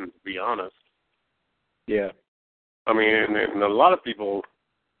probably shouldn't, to be honest. Yeah. I mean, and a lot of people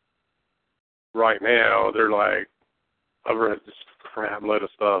right now, they're like, I've read this crap load of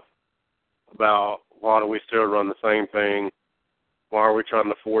stuff about why do we still run the same thing? Why are we trying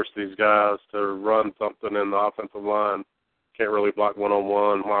to force these guys to run something in the offensive line? Can't really block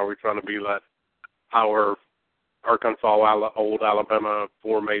one-on-one. Why are we trying to be like our Arkansas, old Alabama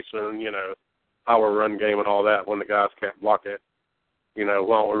formation, you know, our run game and all that when the guys can't block it? You know,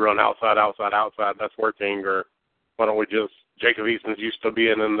 why don't we run outside, that's working? Or why don't we just, Jacob Eason's used to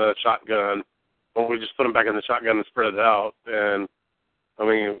being in the shotgun. Why don't we just put him back in the shotgun and spread it out? And, I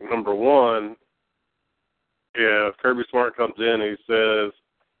mean, number one, if Kirby Smart comes in and he says,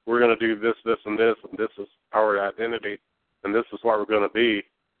 we're going to do this, this, and this is our identity, and this is what we're going to be,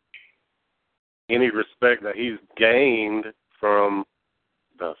 any respect that he's gained from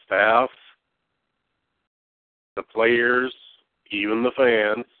the staff, the players, even the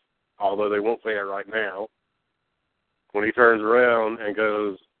fans, although they won't say it right now, when he turns around and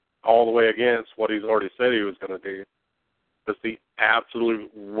goes all the way against what he's already said he was going to do, that's the absolute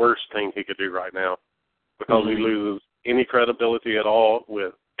worst thing he could do right now, because he loses any credibility at all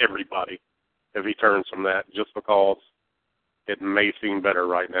with everybody if he turns from that, just because it may seem better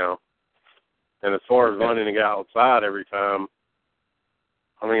right now. And as far as running a guy outside every time,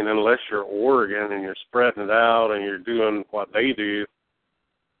 I mean, unless you're Oregon and you're spreading it out and you're doing what they do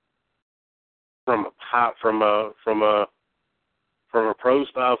from a pro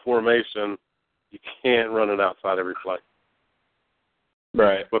style formation, you can't run it outside every play.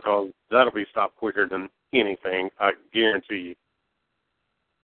 Right. Because that'll be stopped quicker than anything, I guarantee you.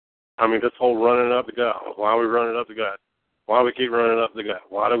 I mean, this whole running up the gut. Why are we running up the gut? Why do we keep running up the gut?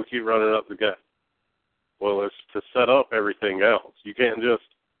 Why do we keep running up the gut? Well, it's to set up everything else. You can't just,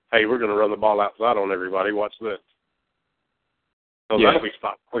 hey, we're going to run the ball outside on everybody. Watch this. So that'll be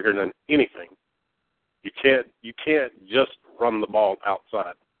stopped quicker than anything. You can't just run the ball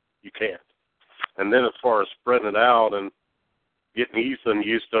outside. You can't. And then as far as spreading it out and getting Eason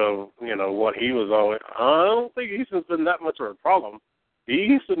used to, you know, what he was always, I don't think Eason's been that much of a problem.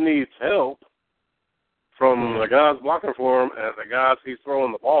 Eason needs help from the guys blocking for him and the guys he's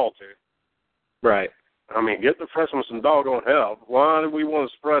throwing the ball to. Right. I mean, get the freshmen some doggone help. Why do we want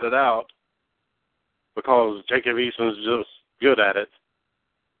to spread it out? Because Jacob Eason's just good at it.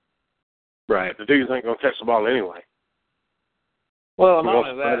 Right. The dudes ain't going to catch the ball anyway. Well, not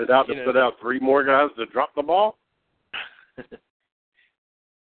only that, spread it out to put out three more guys to drop the ball?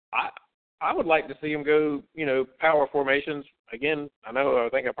 I would like to see him go, you know, power formations. Again, I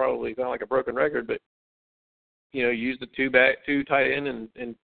think I probably sound like a broken record, but, you know, use the two tight end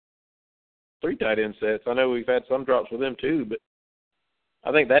and three tight end sets. I know we've had some drops with them too, but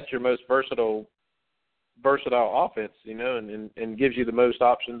I think that's your most versatile offense, you know, and gives you the most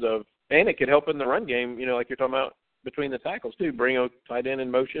options of, and it could help in the run game, you know, like you're talking about between the tackles too. Bring a tight end in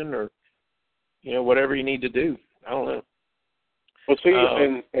motion or, you know, whatever you need to do. I don't know. Well, see,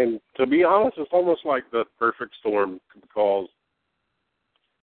 and to be honest, it's almost like the perfect storm, because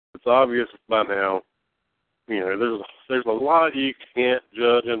it's obvious by now, you know, there's a lot you can't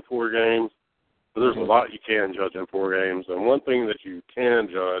judge in 4 games, but there's a lot you can judge in 4 games. And one thing that you can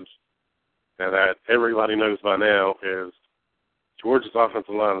judge, and that everybody knows by now, is Georgia's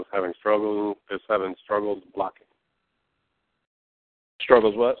offensive line is having struggles blocking.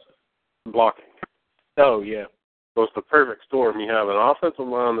 Struggles what? Blocking. Oh, yeah. So it's the perfect storm. You have an offensive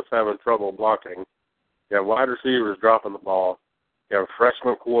line that's having trouble blocking. You have wide receivers dropping the ball. You have a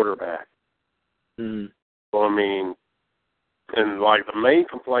freshman quarterback. So, I mean, and like the main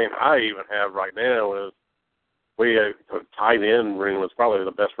complaint I even have right now is the tight end room is probably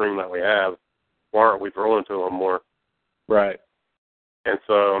the best room that we have. Why aren't we throwing to them more? Right. And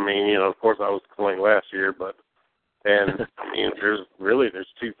so, I mean, you know, of course I was complaining last year, I mean, there's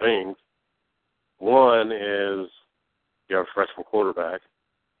 2 things. One is you have a freshman quarterback.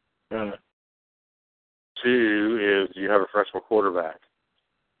 2 is you have a freshman quarterback.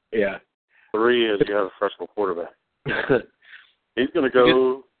 Yeah. 3 is you have a freshman quarterback. He's going to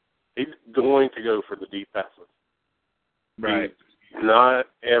go for the deep passes. Right. Not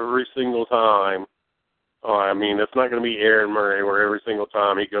every single time. I mean, it's not going to be Aaron Murray where every single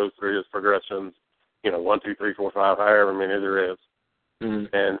time he goes through his progressions, you know, 1, 2, 3, 4, 5, however many there is, and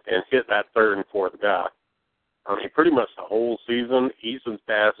hit that 3rd and 4th guy. I mean, pretty much the whole season, Eason's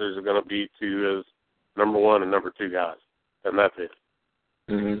passes are going to be to his number 1 and number 2 guys, and that's it.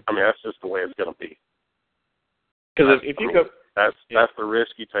 Mm-hmm. I mean, that's just the way it's going to be. Because if you go, that's the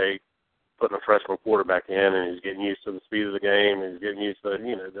risk you take, putting a freshman quarterback in, and he's getting used to the speed of the game, and he's getting used to,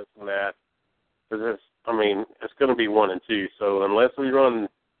 this and that. Because it's going to be 1 and 2. So unless we run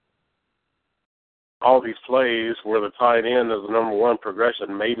all these plays where the tight end is the number 1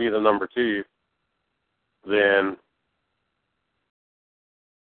 progression, maybe the number 2, then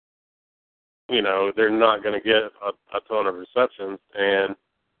they're not going to get a ton of receptions. And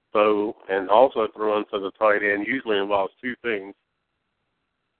also throwing to the tight end usually involves 2 things.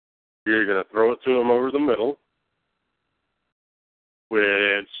 You're going to throw it to him over the middle,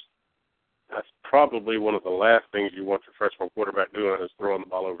 which that's probably one of the last things you want your freshman quarterback doing is throwing the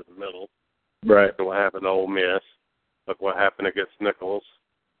ball over the middle. Right. Look what happened to Ole Miss. Look what happened against Nichols.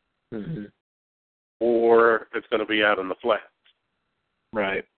 Mm-hmm. Or it's going to be out in the flats.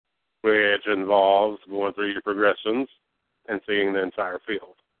 Right. Which involves going through your progressions and seeing the entire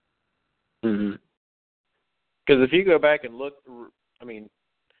field. Mm-hmm. Because if you go back and look,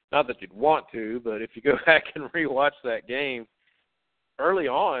 not that you'd want to, but if you go back and rewatch that game, early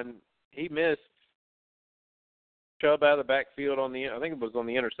on, he missed Chubb out of the backfield I think it was on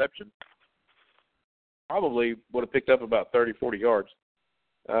the interception. Probably would have picked up about 30, 40 yards.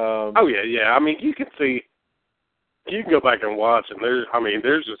 Yeah. I mean, you can go back and watch, and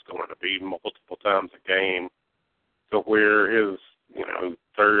there's just going to be multiple times a game to where his,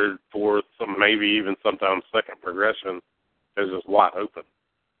 third, fourth, maybe even sometimes second progression is just wide open.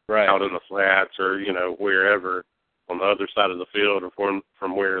 Right. Out in the flats or, wherever on the other side of the field or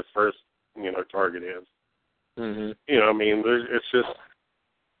from where his first, target is. Mm-hmm. It's just,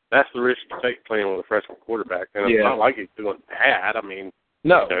 that's the risk you take playing with a freshman quarterback. And it's not like he's doing bad.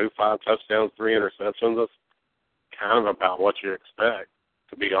 No. 5 touchdowns, 3 interceptions, that's kind of about what you expect,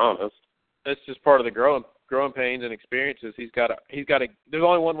 to be honest. That's just part of the growing pains and experiences. He's got to. There's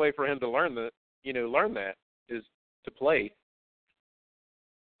only one way for him to learn that is to play.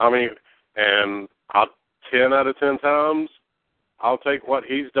 And 10 out of 10 times, I'll take what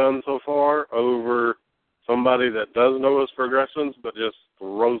he's done so far over somebody that does know his progressions but just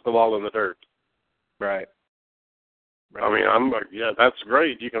throws the ball in the dirt. Right. I'm like, yeah, that's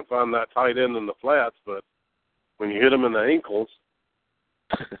great. You can find that tight end in the flats, but when you hit him in the ankles,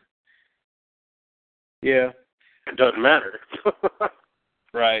 yeah, it doesn't matter.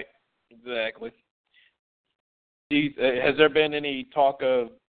 Right. Exactly. Has there been any talk of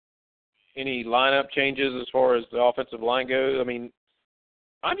any lineup changes as far as the offensive line goes?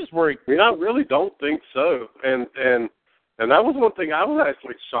 I'm just worried. I really don't think so. And that was one thing I was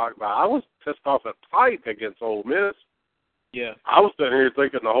actually shocked by. I was pissed off at Pike against Ole Miss. Yeah. I was sitting here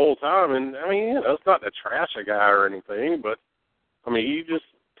thinking the whole time, and it's not to trash a guy or anything, but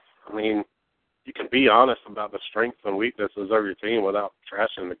you can be honest about the strengths and weaknesses of your team without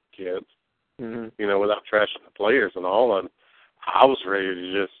trashing the kids. Mm-hmm. Without trashing the players and all. And I was ready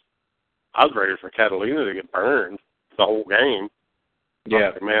for Catalina to get burned the whole game.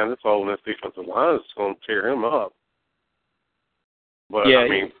 Yeah. Like, man, this Ole Miss defensive line is going to tear him up. But,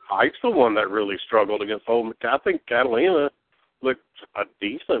 Pike's the one that really struggled against Ole Miss. I think Catalina looked a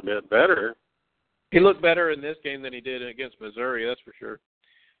decent bit better. He looked better in this game than he did against Missouri, that's for sure.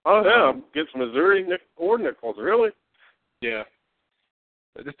 Oh, yeah, against Missouri or Nichols, really? Yeah.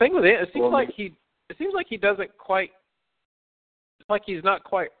 The thing with it seems like he doesn't quite. It's like he's not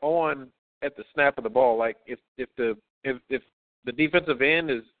quite on at the snap of the ball. Like if the defensive end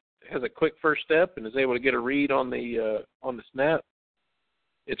has a quick first step and is able to get a read on the snap,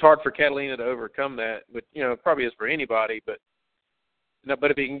 it's hard for Catalina to overcome that. But it probably is for anybody. But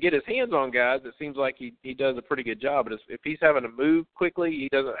if he can get his hands on guys, it seems like he does a pretty good job. But if he's having to move quickly, he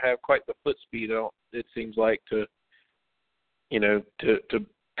doesn't have quite the foot speed. It seems like to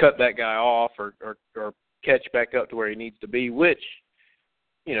cut that guy off or catch back up to where he needs to be, which,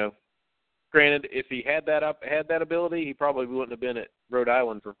 granted, if he had that ability, he probably wouldn't have been at Rhode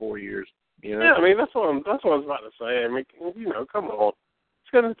Island for 4 years. Yeah, that's what I was about to say. Come on.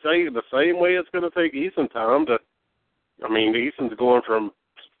 It's going to take the same way it's going to take Eason time to, Eason's going from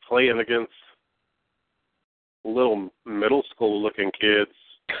playing against little middle school looking kids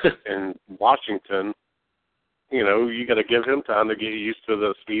in Washington. You got to give him time to get used to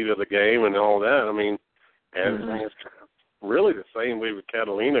the speed of the game and all that. Everything is really the same way with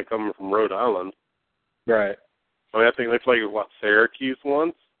Catalina coming from Rhode Island. Right. I think they played Syracuse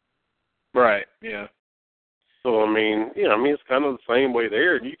once. Right. Yeah. So it's kind of the same way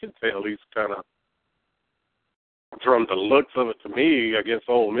there, and you can tell he's kind of, from the looks of it to me against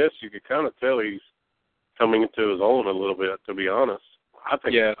Ole Miss, you could kind of tell he's coming into his own a little bit. To be honest, I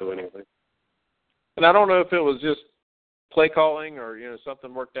think so anyway. And I don't know if it was just play calling or,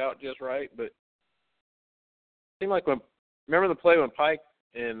 something worked out just right, but it seemed like remember the play when Pike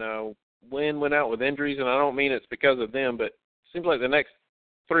and Wynn went out with injuries, and I don't mean it's because of them, but it seems like the next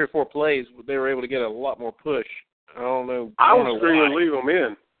 3 or 4 plays they were able to get a lot more push. I don't know. I was screaming, leave them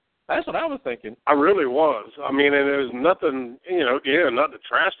in. That's what I was thinking. I really was. I mean, and it was nothing, not to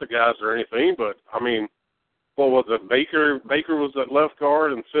trash the guys or anything, but, I mean, what was it? Baker was at left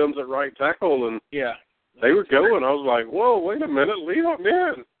guard and Sims at right tackle, and yeah, they were going. I was like, whoa, wait a minute, leave them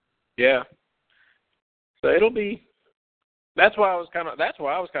in. Yeah. So it'll be. That's why I was kind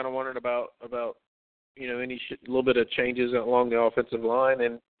of wondering about any little bit of changes along the offensive line,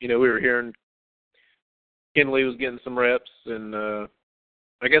 and we were hearing Kinley was getting some reps, and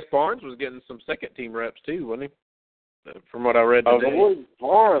I guess Barnes was getting some second team reps too, wasn't he? From what I read today. Oh,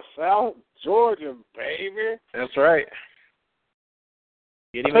 Barnes, South Georgia, baby. That's right.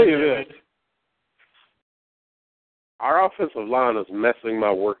 Get him I'll tell in you there. this. Our offensive line is messing my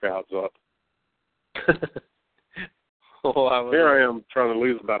workouts up. Here I am trying to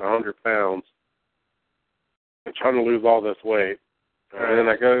lose about 100 pounds. I'm trying to lose all this weight. And then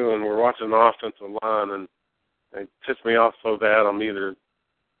I go and we're watching the offensive line, and they piss me off so bad I'm either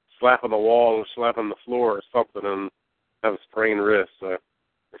slapping the wall or slapping the floor or something and have a sprained wrist. So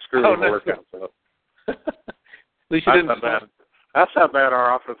it's screwing my workouts up. At least you didn't. That's how bad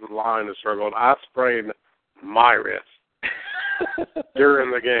our offensive line has struggled. I sprained my wrist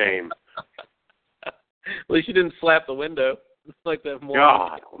during the game. At least you didn't slap the window like that more.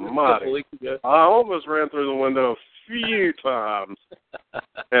 God almighty. Weeks ago. I almost ran through the window a few times.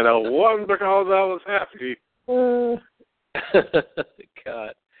 And it wasn't because I was happy.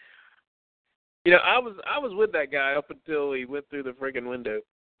 God. I was with that guy up until he went through the friggin' window.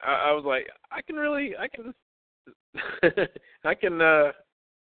 I was like, I can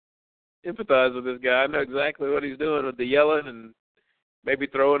empathize with this guy. I know exactly what he's doing with the yelling and maybe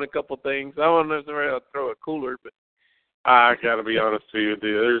throwing a couple things. I don't know if somebody will throw a cooler, but I got to be honest with you,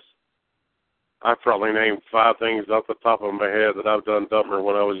 dude. I probably named 5 things off the top of my head that I've done dumber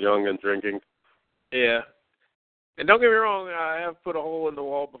when I was young and drinking. Yeah. And don't get me wrong, I have put a hole in the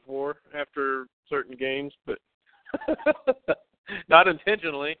wall before after certain games, but not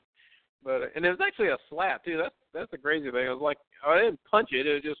intentionally. And it was actually a slap too. That's the crazy thing. I was like, I didn't punch it.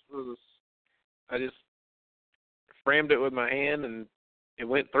 It just was. I just framed it with my hand, and it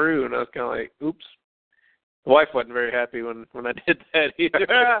went through. And I was kind of like, oops. The wife wasn't very happy when I did that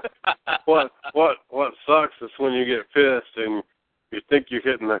either. What sucks is when you get pissed and you think you're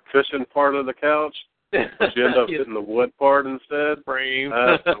hitting the cushion part of the couch, but you end up hitting the wood part instead. Frame.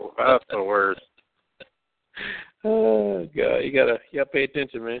 That's the worst. Oh God, you gotta pay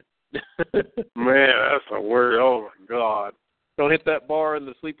attention, man. Man, that's the worst. Oh my God. Don't hit that bar in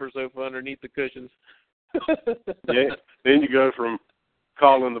the sleeper sofa underneath the cushions. Yeah. Then you go from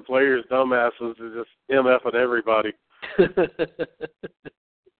calling the players dumbasses to just MFing everybody.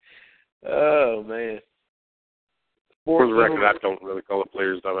 Oh man. For the record, I don't really call the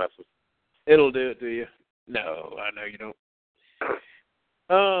players dumbasses. It'll do it to you. No, I know you don't.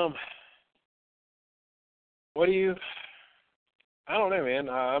 What do you? I don't know, man.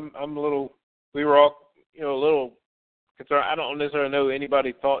 I'm a little. We were all, a little concerned. I don't necessarily know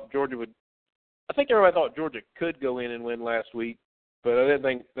anybody thought Georgia would. I think everybody thought Georgia could go in and win last week, but I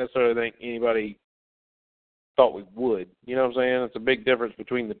didn't necessarily think anybody thought we would. You know what I'm saying? It's a big difference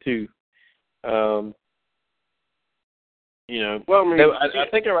between the two. Well, I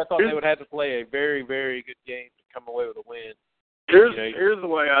think everybody thought they would have to play a very, very good game to come away with a win. Here's the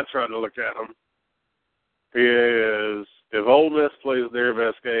way I try to look at them. Is if Ole Miss plays their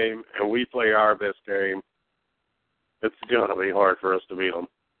best game and we play our best game, it's going to be hard for us to beat them.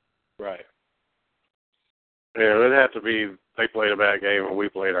 Right. It'd have to be they played a bad game and we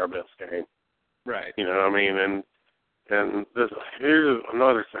played our best game. Right. You know what I mean? And here's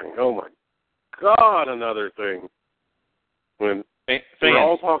another thing. Oh, my God, another thing. When we're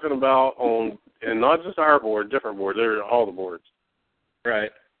all talking about and not just our board, different boards, they're all the boards.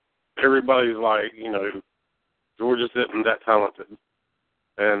 Right. Everybody's like, Georgia's isn't that talented.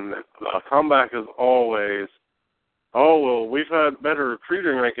 And the comeback is always, we've had better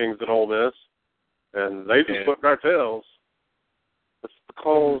recruiting rankings than Ole Miss, and they just flipped our tails. It's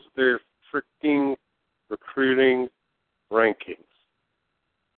because they're freaking recruiting rankings.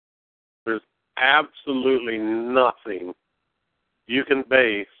 There's absolutely nothing you can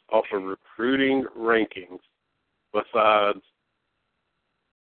base off of recruiting rankings besides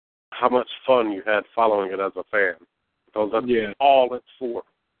how much fun you had following it as a fan. Because that's all it's for.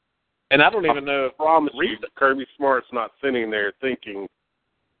 And I don't even know if promise you that Kirby Smart's not sitting there thinking,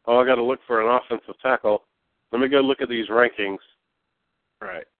 oh, I got to look for an offensive tackle. Let me go look at these rankings.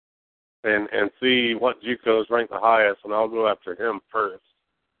 Right. And see what JUCO is ranked the highest, and I'll go after him first.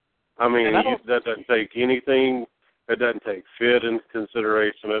 I mean, that doesn't take anything. It doesn't take fit into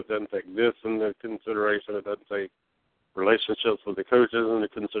consideration. It doesn't take this into consideration. It doesn't take relationships with the coaches into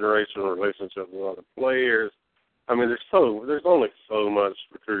consideration, relationships with other players. I mean, there's only so much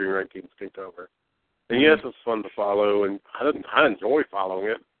recruiting rankings can cover. And yes, it's fun to follow, and I enjoy following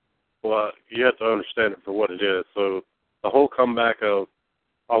it, but you have to understand it for what it is. So the whole comeback of,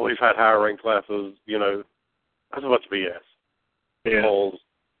 oh, we've had higher ranked classes, that's a bunch of BS. Yeah. Because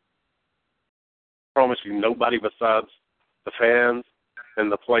I promise you, nobody besides the fans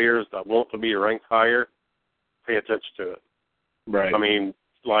and the players that want to be ranked higher pay attention to it. Right. I mean,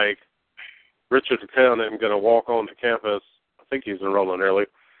 like, Richard DeCown isn't going to walk on the campus. I think he's enrolling early.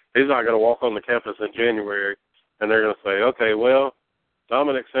 He's not going to walk on the campus in January, and they're going to say, okay, well,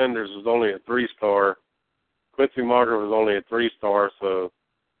 Dominic Sanders was only a 3-star. Quincy Martin was only a 3-star, so,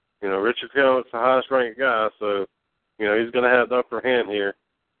 Richard DeCown's the highest-ranked guy, so, he's going to have the upper hand here.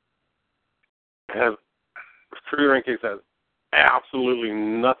 Recruiting rankings has absolutely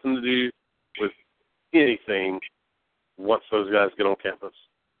nothing to do with anything once those guys get on campus.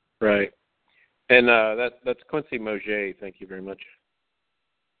 Right. And that's Quincy Mosier. Thank you very much.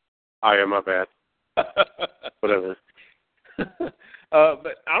 I am, my bad. Whatever.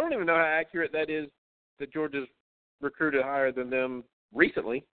 But I don't even know how accurate that is that Georgia's recruited higher than them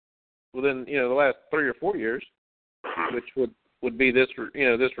recently, within the last 3 or 4 years, which would be this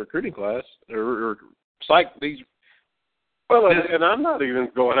this recruiting class or psych these. Well, and I'm not even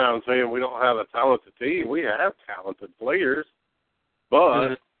going out and saying we don't have a talented team. We have talented players,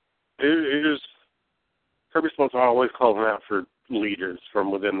 but it is Kirby Spencer always calling out for leaders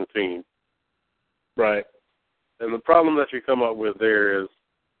from within the team. Right. And the problem that you come up with there is,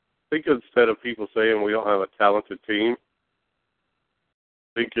 I think instead of people saying we don't have a talented team,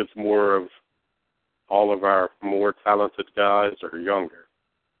 I think it's more of all of our more talented guys are younger.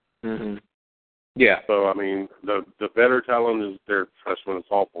 Mm-hmm. Yeah. So, I mean, the better talent is their freshmen and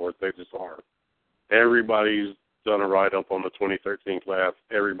sophomores. They just aren't. Everybody's done a write-up on the 2013 class.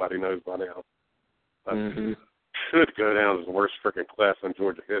 Everybody knows by now. That should go down as the worst freaking class in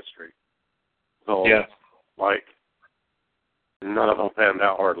Georgia history. So, none of them panned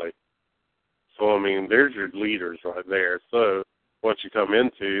out hardly. So, I mean, there's your leaders right there. So, what you come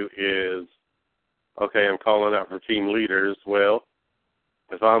into is, okay, I'm calling out for team leaders. Well,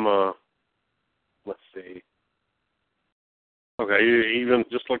 if I'm let's see. Okay, even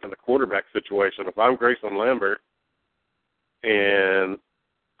just look at the quarterback situation. If I'm Grayson Lambert and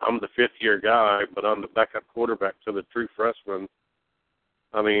I'm the fifth-year guy, but I'm the backup quarterback to the true freshman,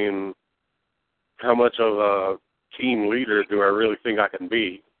 I mean, how much of a team leader do I really think I can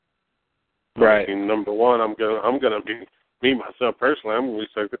be? Right. I mean, number one, I'm gonna be me myself personally. I'm gonna be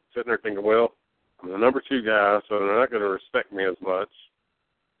sitting there thinking, well, I'm the number 2 guy, so they're not gonna respect me as much.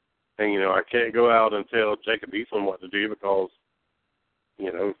 And I can't go out and tell Jacob Eastland what to do because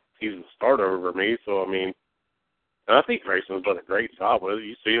he's the starter over me. So I mean, and I think Grayson's done a great job with it.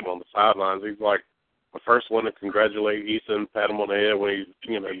 You see him on the sidelines. He's like the first one to congratulate Easton, pat him on the head when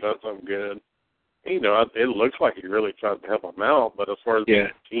he's done something good. It looks like he really tries to help him out. But as far as being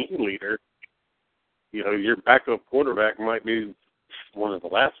a team leader, your backup quarterback might be one of the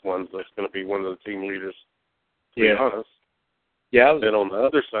last ones that's going to be one of the team leaders, to be honest. Yeah. Then on the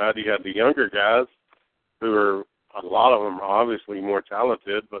other side, you have the younger guys who are, a lot of them are obviously more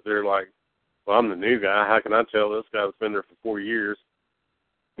talented, but they're like, well, I'm the new guy. How can I tell this guy's been there for 4 years,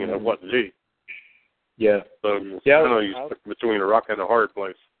 what to do? Yeah. So, you're stuck between a rock and a hard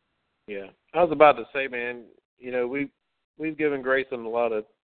place. Yeah. I was about to say, man, we've given Grayson a lot of,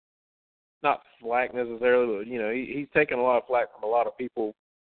 not flack necessarily, but, he's taken a lot of flack from a lot of people.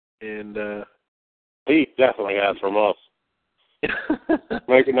 And he definitely has from us.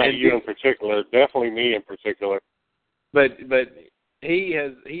 Maybe not you in particular, definitely me in particular. But he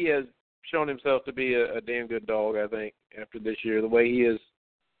has shown himself to be a damn good dog, I think, after this year. The way he has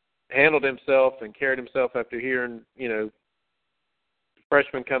handled himself and carried himself after hearing,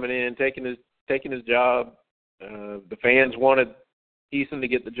 freshmen coming in, taking his job. The fans wanted Easton to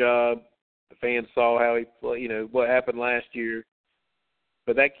get the job. The fans saw how he, what happened last year.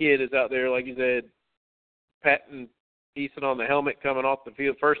 But that kid is out there, like you said, patting Easton on the helmet coming off the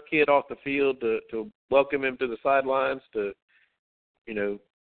field, first kid off the field to welcome him to the sidelines, to,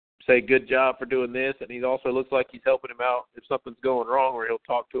 say good job for doing this. And he also looks like he's helping him out if something's going wrong, or he'll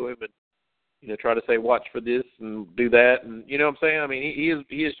talk to him and, try to say, watch for this and do that. And you know what I'm saying? I mean,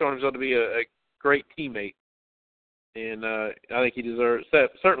 he is showing himself to be a great teammate. And I think he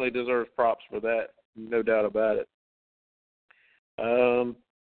certainly deserves props for that, no doubt about it.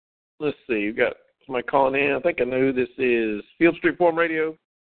 Let's see, we've got somebody calling in. I think I know who this is. Field Street Forum Radio.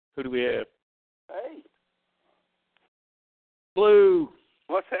 Who do we have? Hey. Blue.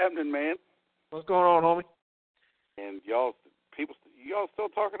 What's happening, man? What's going on, homie? And y'all still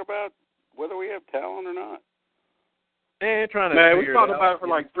talking about whether we have talent or not? Trying to. Man, we talked about it for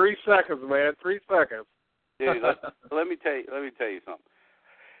like 3 seconds, man. 3 seconds. Dude, let me tell you something.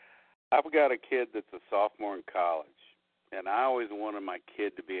 I've got a kid that's a sophomore in college, and I always wanted my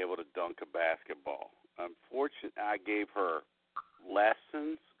kid to be able to dunk a basketball. Unfortunately, I gave her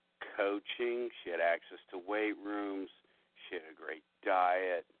lessons, coaching. She had access to weight rooms. She had a great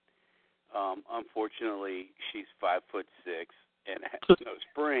diet. Unfortunately, she's 5'6" and has no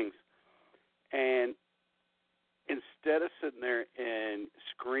springs. And instead of sitting there and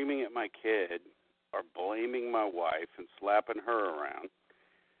screaming at my kid or blaming my wife and slapping her around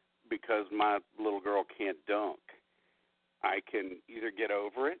because my little girl can't dunk, I can either get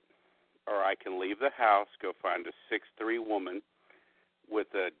over it or I can leave the house, go find a 6'3" woman with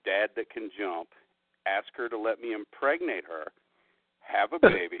a dad that can jump, ask her to let me impregnate her, have a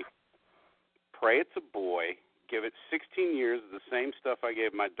baby, pray it's a boy, give it 16 years of the same stuff I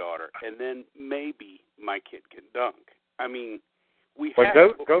gave my daughter, and then maybe my kid can dunk. I mean,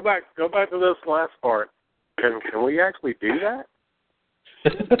 go back to this last part. Can we actually do that?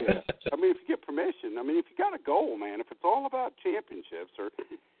 Yeah. I mean, if you get permission. I mean, if you got a goal, man, if it's all about championships or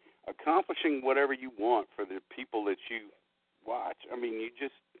accomplishing whatever you want for the people that you watch, I mean,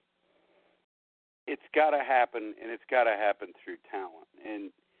 it's got to happen, and it's got to happen through talent.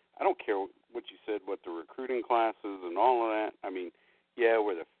 And I don't care what you said, what the recruiting classes and all of that. I mean, yeah,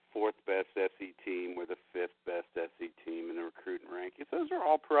 we're the 4th best SE team. We're the 5th best SE team in the recruiting rankings. Those are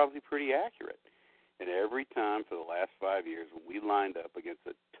all probably pretty accurate. And every time for the last 5 years when we lined up against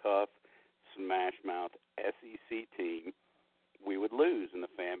a tough, smash-mouth SEC team, we would lose, and the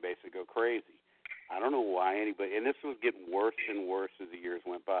fan base would go crazy. I don't know why anybody – and this was getting worse and worse as the years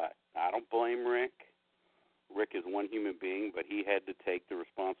went by. I don't blame Rick. Rick is one human being, but he had to take the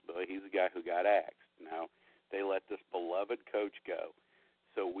responsibility. He's the guy who got axed. Now, they let this beloved coach go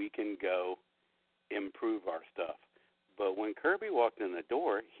so we can go improve our stuff. But when Kirby walked in the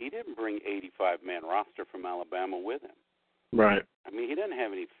door, he didn't bring 85-man roster from Alabama with him. Right. I mean, he doesn't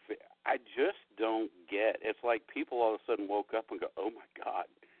have any – I just don't get – it's like people all of a sudden woke up and go, oh, my God,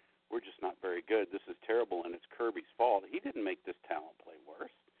 we're just not very good. This is terrible, and it's Kirby's fault. He didn't make this talent play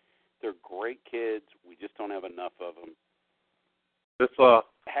worse. They're great kids. We just don't have enough of them.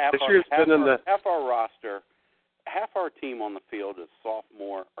 Half our roster, half our team on the field is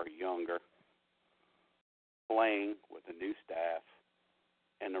sophomore or younger, playing with a new staff,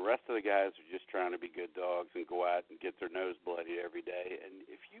 and the rest of the guys are just trying to be good dogs and go out and get their nose bloodied every day. And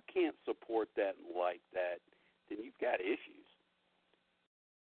if you can't support that and like that, then you've got issues.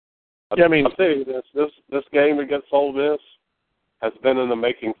 Yeah, I mean, I'll tell you this game against Ole Miss has been in the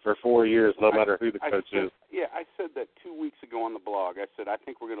making for 4 years, no matter who the coach is. Yeah, I said that 2 weeks ago on the blog. I said, I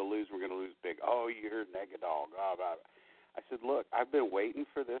think we're going to lose. We're going to lose big. Oh, you're a nega dog. Blah, blah, blah. I said, look, I've been waiting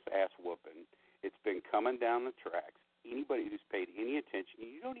for this ass whooping. It's been coming down the tracks. Anybody who's paid any attention,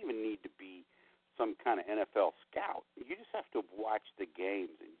 you don't even need to be some kind of NFL scout. You just have to watch the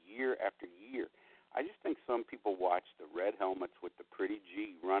games and year after year. I just think some people watch the red helmets with the pretty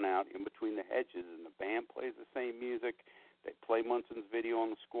G run out in between the hedges, and the band plays the same music. They play Munson's video on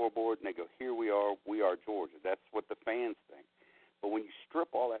the scoreboard, and they go, here we are Georgia. That's what the fans think. But when you strip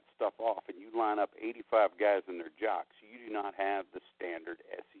all that stuff off and you line up 85 guys in their jocks, you do not have the standard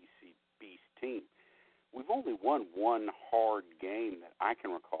SEC beast team. We've only won one hard game that I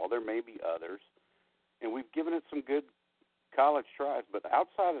can recall. There may be others, and we've given it some good college tries. But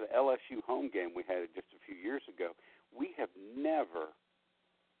outside of the LSU home game we had just a few years ago, we have never,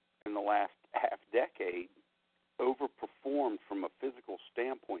 in the last half-decade, overperformed from a physical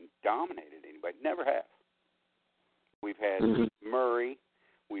standpoint, dominated anybody. Never have. We've had Murray,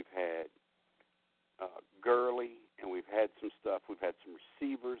 we've had Gurley, and we've had some stuff. We've had some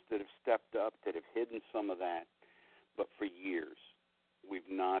receivers that have stepped up that have hidden some of that. But for years, we've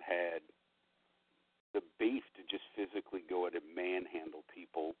not had the beef to just physically go out and manhandle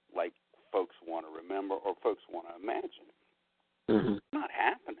people like folks want to remember or folks want to imagine. It's not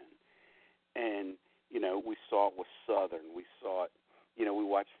happening. And you know, we saw it with Southern. We saw it, you know, we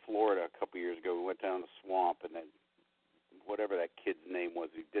watched Florida a couple years ago. We went down the swamp, and then whatever that kid's name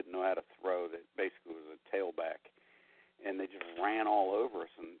was who didn't know how to throw, that basically was a tailback, and they just ran all over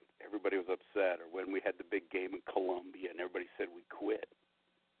us, and everybody was upset. Or when we had the big game in Columbia, and everybody said we quit.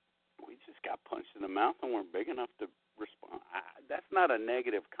 We just got punched in the mouth and weren't big enough to that's not a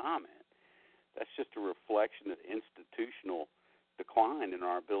negative comment. That's just a reflection of institutional decline in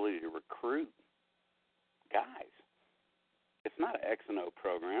our ability to recruit guys. It's not an X and O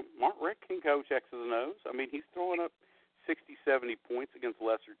program. Mark Richt can coach X's and O's. I mean, he's throwing up 60, 70 points against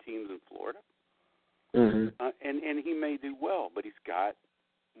lesser teams in Florida. Mm-hmm. And he may do well, but he's got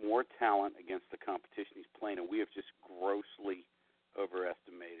more talent against the competition he's playing, and we have just grossly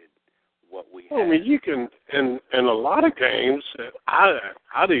overestimated what we have. Well, I mean, you can, in a lot of games,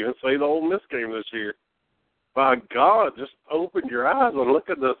 I'd even say the Ole Miss game this year, by God, just open your eyes and look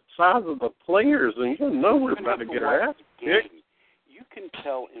at the size of the players, and you know we're about to get our ass kicked. You can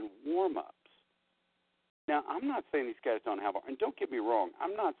tell in warm-ups. Now, I'm not saying these guys don't have, and don't get me wrong,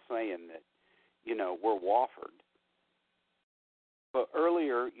 I'm not saying that, we're Wofford. But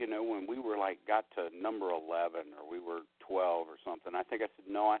earlier, when we were got to number 11 or we were 12 or something, I think I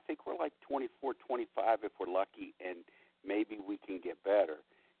said, no, I think we're 24, 25 if we're lucky, and maybe we can get better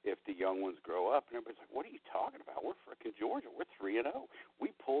if the young ones grow up. And everybody's like, what are you talking about? We're frickin' Georgia. We're 3-0.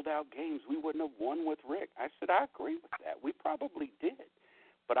 We pulled out games we wouldn't have won with Rick. I said, I agree with that. We probably did.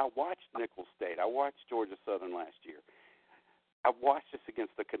 But I watched Nicholls State. I watched Georgia Southern last year. I watched this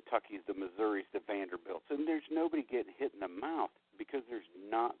against the Kentuckys, the Missouris, the Vanderbilts, and there's nobody getting hit in the mouth because there's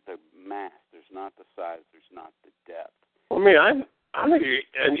not the mass, there's not the size, there's not the depth. Well, I mean, I think,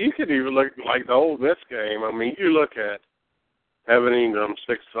 and you could even look like the Ole Miss game. I mean, you look at Evan Ingram,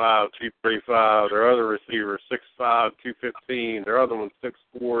 6'5", 235. Their other receiver, 6'5", 215. Their other one,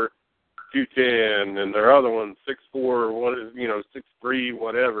 6'4", 210, and their other one, 6'4", 6'3",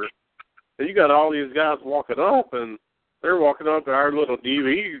 whatever. And you got all these guys walking up, and they're walking up to our little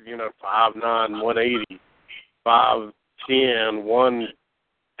DB, 5'9", 180, 5'10",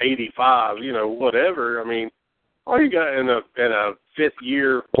 185, whatever. I mean, all you got in a fifth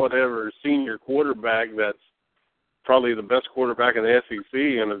year, whatever, senior quarterback that's probably the best quarterback in the SEC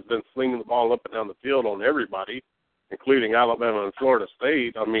and has been slinging the ball up and down the field on everybody, including Alabama and Florida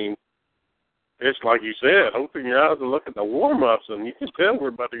State. I mean, it's like you said, open your eyes and look at the warm-ups, and you can tell we're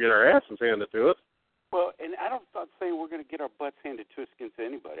about to get our asses handed to us. Well, and I'm not saying we're going to get our butts handed to us against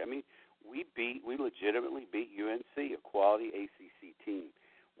anybody. I mean, we legitimately beat UNC, a quality ACC team.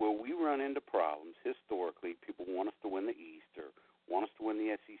 Where we run into problems, historically, people want us to win the East or want us to win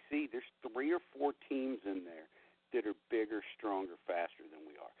the SEC. There's 3 or 4 teams in there that are bigger, stronger, faster than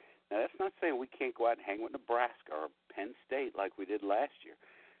we are. Now, that's not saying we can't go out and hang with Nebraska or Penn State like we did last year.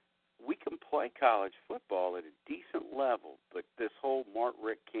 We can play college football at a decent level, but this whole Mark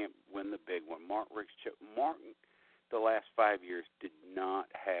Richt can't win the big one. Martin, the last 5 years, did not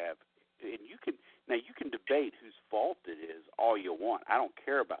have, and you can debate whose fault it is all you want. I don't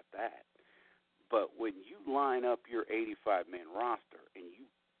care about that. But when you line up your 85-man roster and you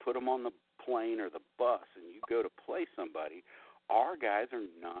put them on the plane or the bus and you go to play somebody, our guys are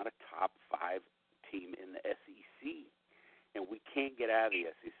not a top 5 team in the SEC. And we can't get out of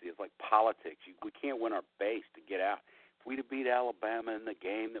the SEC. It's like politics. We can't win our base to get out. If we'd have beat Alabama in the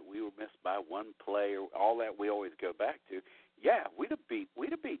game that we were missed by one play or all that we always go back to, yeah, we'd have beat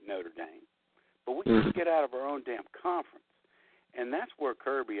Notre Dame. But we can't get out of our own damn conference. And that's where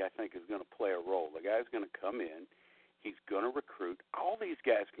Kirby, I think, is going to play a role. The guy's going to come in. He's going to recruit. All these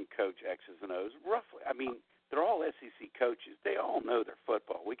guys can coach X's and O's roughly. I mean, they're all SEC coaches. They all know their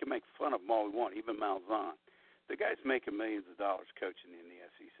football. We can make fun of them all we want, even Malzahn. The guy's making millions of dollars coaching in the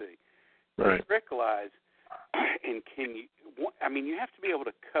SEC. Right. Rick lies, and you have to be able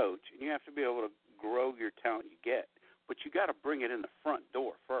to coach, and you have to be able to grow your talent you get, but you got to bring it in the front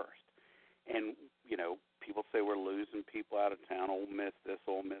door first. And, people say we're losing people out of town, Ole Miss this,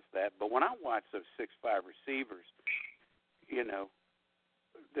 Ole Miss that. But when I watch those 6'5" receivers,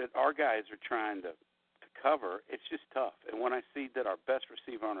 that our guys are trying to cover, it's just tough. And when I see that our best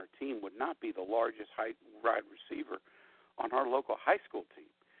receiver on our team would not be the largest wide receiver on our local high school team,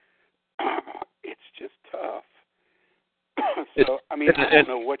 it's just tough. So, I don't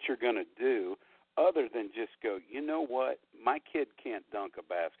know what you're going to do other than just go, you know what, my kid can't dunk a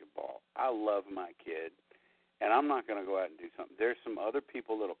basketball. I love my kid, and I'm not going to go out and do something. There's some other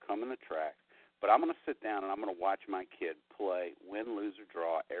people that will come in the track, but I'm going to sit down and I'm going to watch my kid play, win, lose, or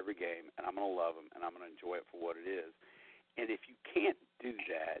draw every game, and I'm going to love him, and I'm going to enjoy it for what it is. And if you can't do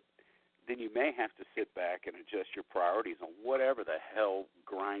that, then you may have to sit back and adjust your priorities on whatever the hell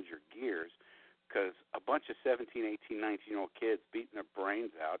grinds your gears, because a bunch of 17, 18, 19-year-old kids beating their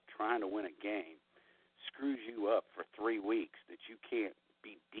brains out trying to win a game screws you up for 3 weeks that you can't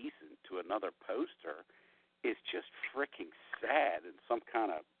be decent to another poster is just freaking sad and some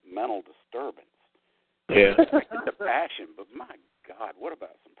kind of mental disturbance. Yeah. It's a passion, but my God, what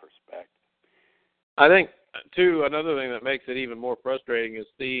about some perspective? I think two, another thing that makes it even more frustrating is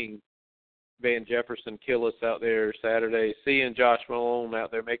seeing Van Jefferson kill us out there Saturday, seeing Josh Malone out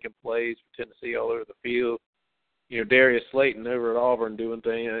there making plays for Tennessee all over the field, Darius Slayton over at Auburn doing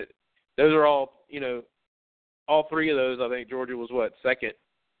things. Those are all, all three of those, I think Georgia was, second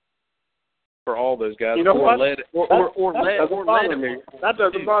for all those guys. You know what? That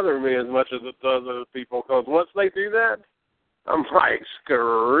doesn't bother me as much as it does other people, because once they do that, I'm like,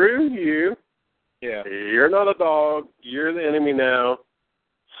 screw you. Yeah. You're not a dog. You're the enemy now.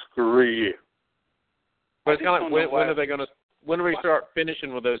 Screw you. But it's kind of like, when are they going to? When do we start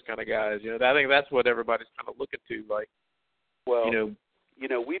finishing with those kind of guys? I think that's what everybody's kind of looking to. Like,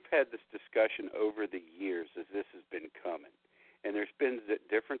 we've had this discussion over the years as this has been coming, and there's been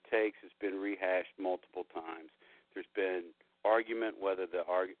different takes. It's been rehashed multiple times. There's been argument whether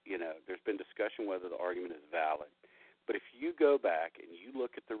there's been discussion whether the argument is valid. But if you go back and you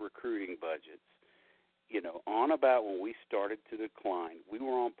look at the recruiting budgets, on about when we started to decline, we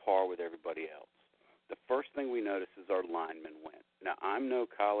were on par with everybody else. The first thing we noticed is our linemen went. Now, I'm no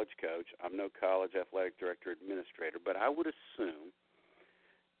college coach. I'm no college athletic director administrator, but I would assume,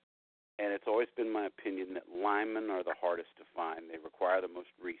 and it's always been my opinion, that linemen are the hardest to find. They require the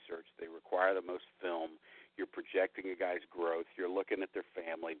most research. They require the most film. You're projecting a guy's growth. You're looking at their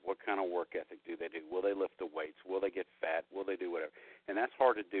family. What kind of work ethic do they do? Will they lift the weights? Will they get fat? Will they do whatever? And that's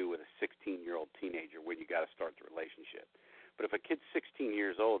hard to do with a 16-year-old teenager when you got to start the relationship. But if a kid's 16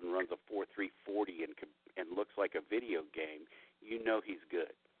 years old and runs a 4.3 40 and looks like a video game, he's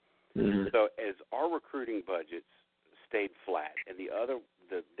good. Mm-hmm. So as our recruiting budgets stayed flat and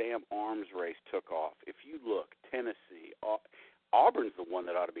the damn arms race took off, if you look, Tennessee, Auburn's the one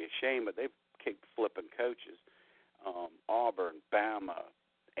that ought to be ashamed, but they've kept flipping coaches. Auburn, Bama,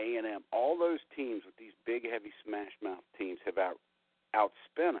 A&M, all those teams with these big, heavy smash-mouth teams have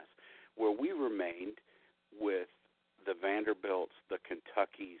outspent us, where we remained with the Vanderbilts, the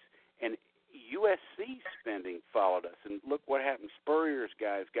Kentuckys, and USC spending followed us. And look what happened. Spurrier's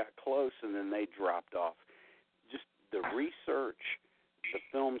guys got close, and then they dropped off. Just the research, the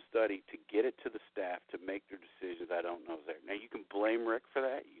film study to get it to the staff to make their decisions, I don't know is there. Now, you can blame Rick for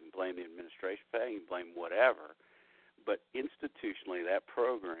that. You can blame the administration for that. You can blame whatever. But institutionally, that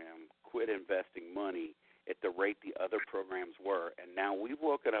program quit investing money at the rate the other programs were. And now we've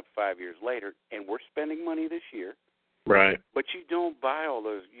woken up 5 years later, and we're spending money this year. Right. But you don't buy all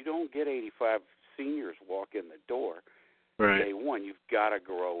those. You don't get 85 seniors walk in the door. Right. Day one, you've got to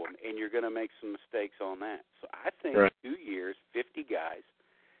grow them, and you're going to make some mistakes on that. So I think 2 years, 50 guys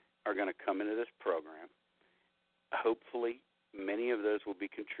are going to come into this program. Hopefully, many of those will be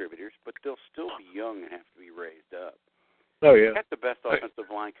contributors, but they'll still be young and have to be raised up. Oh, yeah. We've got the best offensive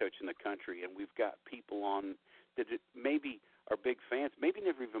line coach in the country, and we've got people on that maybe are big fans, maybe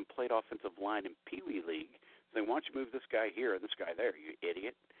never even played offensive line in Pee Wee League. Saying, why don't you move this guy here and this guy there, you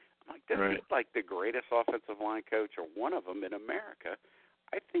idiot? I'm like, this is like the greatest offensive line coach or one of them in America.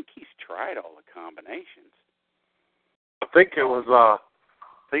 I think he's tried all the combinations. I think it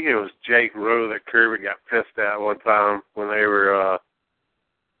was Jake Rowe that Kirby got pissed at one time when they were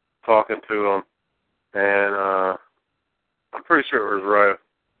talking to him, and I'm pretty sure it was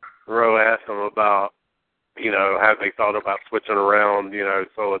Rowe. Rowe asked him about, have they thought about switching around,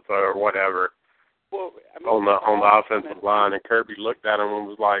 so and so or whatever. Well, on the offensive line, and Kirby looked at him and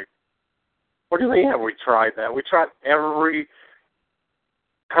was like, what do you mean have we tried that? We tried every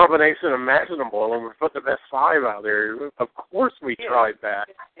combination imaginable, and we put the best five out there. Of course we tried that.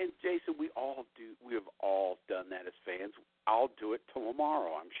 And Jason, we have all done that as fans. I'll do it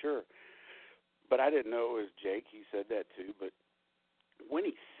tomorrow, I'm sure. But I didn't know it was Jake. He said that too. But when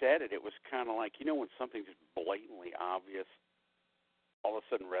he said it, it was kind of like, when something's just blatantly obvious, all of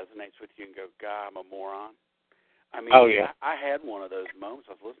a sudden resonates with you and go, God, I'm a moron. I mean, I had one of those moments.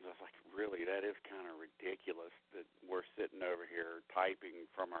 I was listening. I was like, really, that is kind of ridiculous that we're sitting over here typing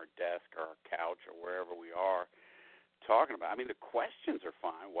from our desk or our couch or wherever we are talking about. I mean, the questions are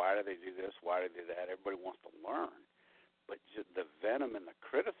fine. Why do they do this? Why do they do that? Everybody wants to learn. But just the venom and the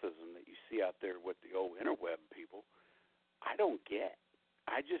criticism that you see out there with the old interweb people, I don't get.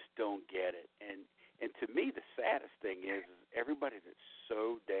 I just don't get it. And to me, the saddest thing is everybody that's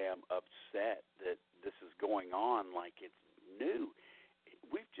so damn upset that this is going on like it's new.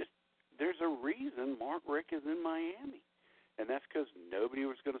 There's a reason Mark Richt is in Miami, and that's because nobody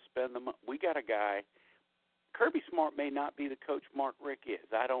was going to spend the money. We got a guy, Kirby Smart may not be the coach Mark Richt is.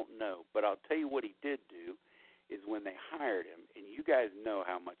 I don't know. But I'll tell you what he did do is when they hired him, and you guys know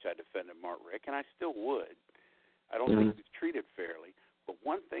how much I defended Mark Richt, and I still would. I don't think he was treated fairly. But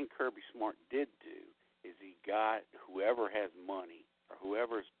one thing Kirby Smart did do is he got whoever has money or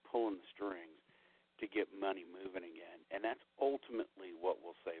whoever's pulling the strings to get money moving again, and that's ultimately what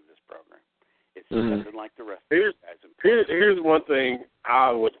will save this program. It's nothing like the rest of the guys in play. Here's one thing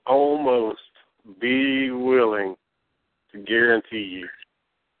I would almost be willing to guarantee you.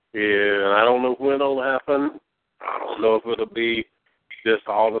 And I don't know when it'll happen. I don't know if it'll be just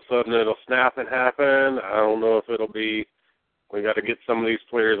all of a sudden it'll snap and happen. I don't know if it'll be we got to get some of these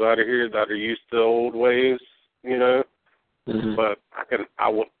players out of here that are used to old ways, you know. But I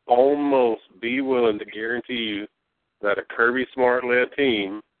would almost be willing to guarantee you that a Kirby Smart-led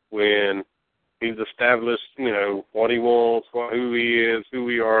team, when he's established, you know, what he wants, who he is, who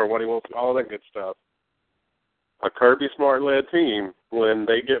we are, what he wants, all that good stuff. A Kirby Smart-led team, when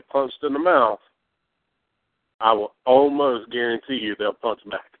they get punched in the mouth, I will almost guarantee you they'll punch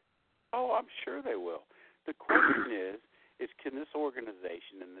back. Oh, I'm sure they will. The question is can this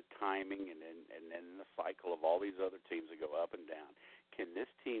organization and the timing and then the cycle of all these other teams that go up and down, can this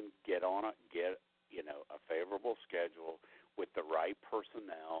team get a favorable schedule with the right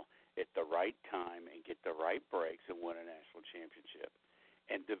personnel at the right time and get the right breaks and win a national championship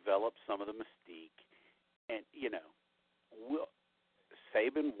and develop some of the mystique? And,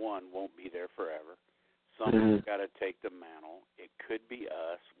 Saban 1 won't be there forever. Someone's got to take the mantle. It could be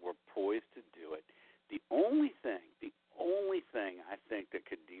us. We're poised to do it. The only thing I think that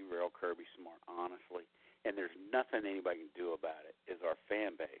could derail Kirby Smart, honestly, and there's nothing anybody can do about it, is our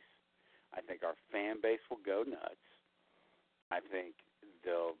fan base. I think our fan base will go nuts. I think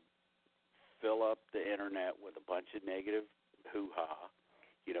they'll fill up the internet with a bunch of negative hoo-ha.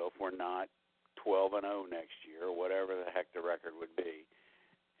 If we're not 12-0 next year or whatever the heck the record would be,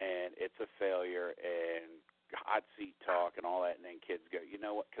 and it's a failure and hot seat talk and all that, and then kids go, you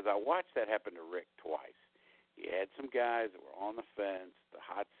know what? Because I watched that happen to Rick twice. He had some guys that were on the fence, the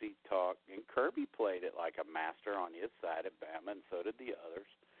hot seat talk, and Kirby played it like a master on his side at Bama, and so did the others.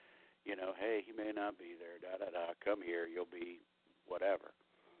 Hey, he may not be there, da-da-da, come here, you'll be whatever.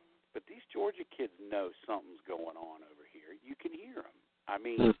 But these Georgia kids know something's going on over here. You can hear them. I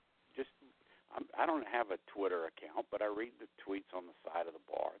mean, I don't have a Twitter account, but I read the tweets on the side of the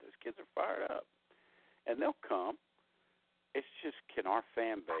bar. Those kids are fired up, and they'll come. It's just, can our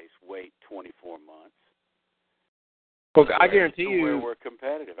fan base wait 24 months? Well, I guarantee you, where we're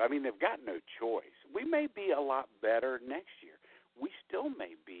competitive. I mean, they've got no choice. We may be a lot better next year. We still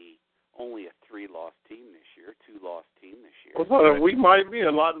may be only a 3-loss team this year, 2-loss team this year. Well, we might be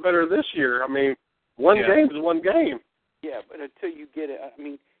a lot better this year. I mean, one game is one game. Yeah, but until you get it, I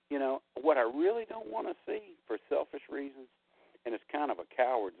mean, what I really don't want to see for selfish reasons, and it's kind of a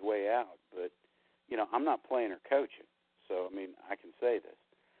coward's way out, but, I'm not playing or coaching. So, I mean, I can say this.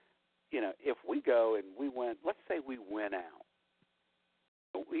 If we go and we win, let's say we win out,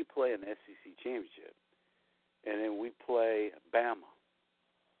 we play in the SEC championship, and then we play Bama,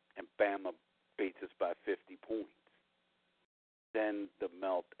 and Bama beats us by 50 points, then the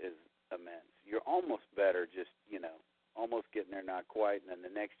melt is immense. You're almost better just, almost getting there, not quite, and then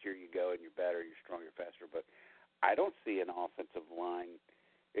the next year you go and you're better, you're stronger, faster. But I don't see an offensive line.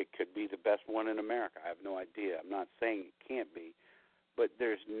 It could be the best one in America. I have no idea. I'm not saying it can't be. But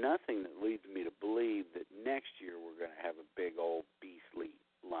there's nothing that leads me to believe that next year we're going to have a big old beastly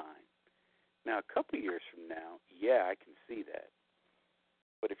line. Now, a couple of years from now, yeah, I can see that.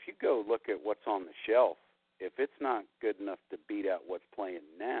 But if you go look at what's on the shelf, if it's not good enough to beat out what's playing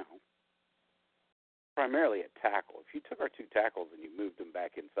now, primarily at tackle, if you took our 2 tackles and you moved them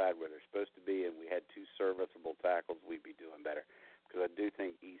back inside where they're supposed to be and we had 2 serviceable tackles, we'd be doing better. Because I do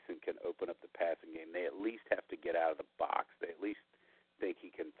think Eason can open up the passing game. They at least have to get out of the box. They at least think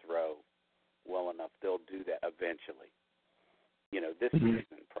he can throw well enough. They'll do that eventually. This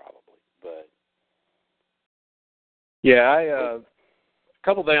season probably, but a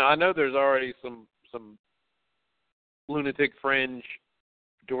couple things. I know there's already some lunatic fringe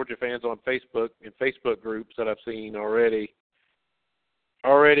Georgia fans on Facebook and Facebook groups that I've seen already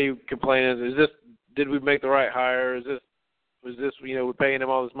complaining. Did we make the right hire? Was this we're paying him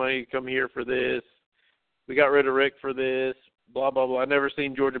all this money to come here for this? We got rid of Rick for this. Blah, blah, blah. I've never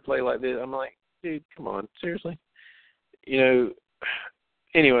seen Georgia play like this. I'm like, dude, come on, seriously?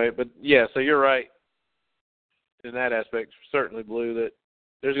 Anyway, but, yeah, so you're right in that aspect, certainly, Blue, that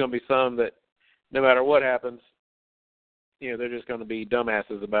there's going to be some that no matter what happens, they're just going to be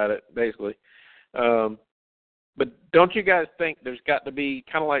dumbasses about it, basically. But don't you guys think there's got to be,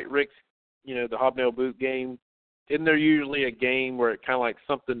 kind of like Rick's, the hobnail boot game, isn't there usually a game where it kind of like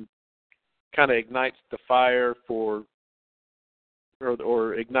something kind of ignites the fire for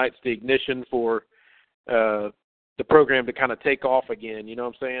or ignites the ignition for the program to kind of take off again, you know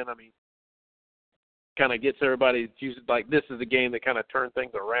what I'm saying? I mean, kind of gets everybody to use it like this is the game that kind of turns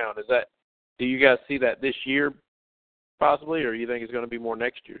things around. Is Do you guys see that this year possibly, or you think it's going to be more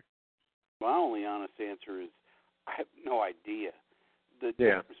next year? My only honest answer is I have no idea. The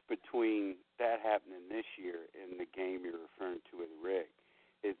difference between that happening this year and the game you're referring to with Rick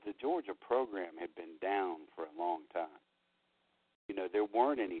is the Georgia program had been down for a long time. You know, there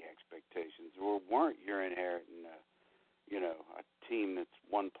weren't any expectations. You're inheriting a team that's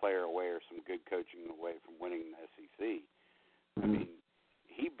one player away or some good coaching away from winning the SEC. I mean,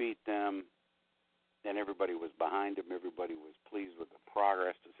 he beat them, and everybody was behind him. Everybody was pleased with the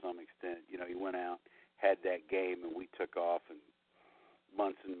progress to some extent. You know, he went out, had that game, and we took off, and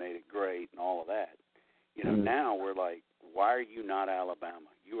Munson made it great and all of that. You know, now we're like, why are you not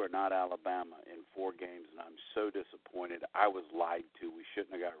Alabama? You are not Alabama in 4 games, and I'm so disappointed. I was lied to. We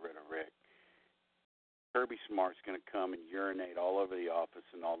shouldn't have got rid of Rick. Kirby Smart's going to come and urinate all over the office,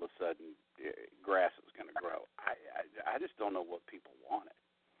 and all of a sudden, grass is going to grow. I just don't know what people wanted.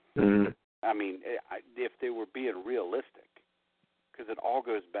 I mean, if they were being realistic, because it all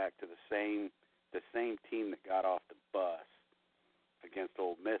goes back to the same team that got off the bus against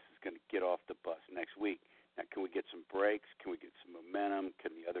Ole Miss is going to get off the bus next week. Now, can we get some breaks? Can we get some momentum?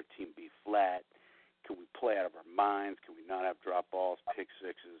 Can the other team be flat? Can we play out of our minds? Can we not have drop balls, pick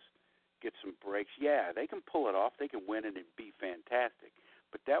sixes? Get some breaks. Yeah, they can pull it off. They can win it and be fantastic.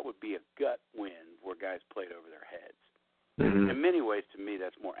 But that would be a gut win where guys played over their heads. In many ways, to me,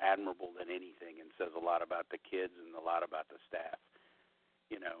 that's more admirable than anything and says a lot about the kids and a lot about the staff.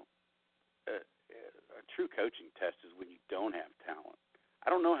 You know, a true coaching test is when you don't have talent. I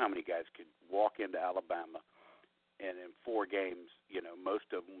don't know how many guys could walk into Alabama and in 4 games, you know,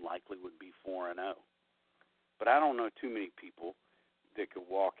 most of them likely would be 4-0. But I don't know too many people that could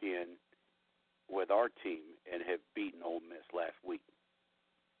walk in with our team and have beaten Ole Miss last week.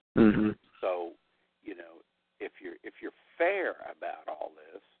 So, you know, if you're fair about all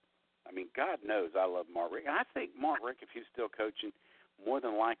this, I mean, God knows I love Mark Richt. And I think Mark Richt, if he's still coaching, more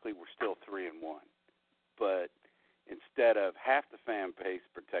than likely we're still 3-1. But instead of half the fan base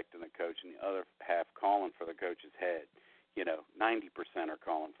protecting the coach and the other half calling for the coach's head, you know, 90% are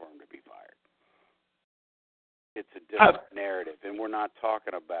calling for him to be fired. It's a different narrative, and we're not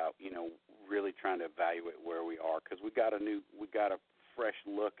talking about, you know, really trying to evaluate where we are because we got a fresh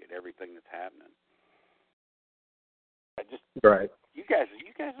look at everything that's happening. You guys,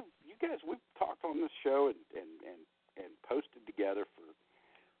 we've talked on this show and posted together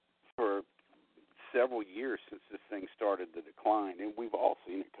for several years since this thing started to decline, and we've all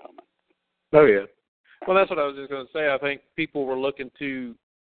seen it coming. Oh yeah. Well, that's what I was just going to say. I think people were looking to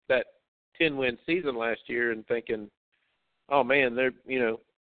that 10-win season last year and thinking, oh man, they're, you know,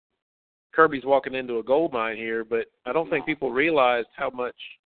 Kirby's walking into a gold mine here, but I don't think people realized how much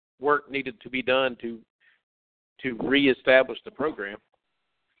work needed to be done to reestablish the program.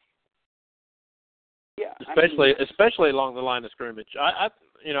 Yeah, especially along the line of scrimmage. I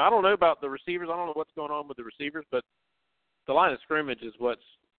don't know about the receivers. I don't know what's going on with the receivers, but the line of scrimmage is what's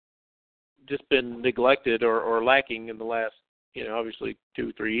just been neglected or lacking in the last, you know, obviously 2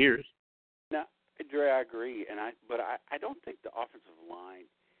 or 3 years. No, Dre, I agree, but I don't think the offensive line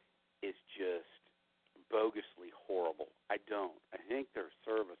is just bogusly horrible. I don't. I think they're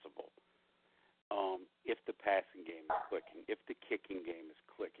serviceable. If the passing game is clicking, if the kicking game is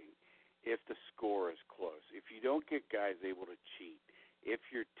clicking, if the score is close, if you don't get guys able to cheat, if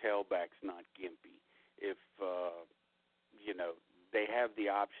your tailback's not gimpy, if, you know, they have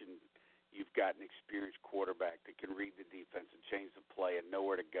the option, you've got an experienced quarterback that can read the defense and change the play and know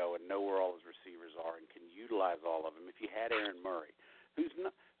where to go and know where all his receivers are and can utilize all of them. If you had Aaron Murray, who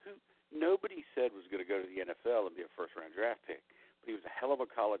nobody said was going to go to the NFL and be a first-round draft pick, but he was a hell of a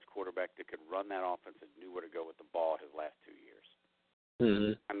college quarterback that could run that offense and knew where to go with the ball his last 2 years.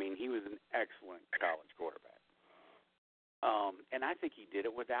 I mean, he was an excellent college quarterback. And I think he did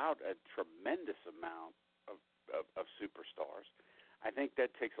it without a tremendous amount of superstars. I think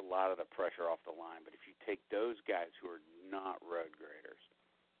that takes a lot of the pressure off the line. But if you take those guys who are not road graders,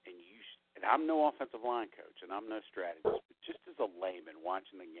 and I'm no offensive line coach, and I'm no strategist, but just as a layman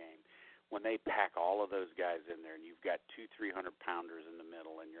watching the game, when they pack all of those guys in there and you've got 200-300 pounders in the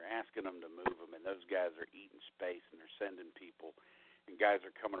middle and you're asking them to move them and those guys are eating space and they're sending people and guys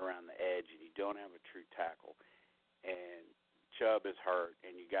are coming around the edge and you don't have a true tackle and Chubb is hurt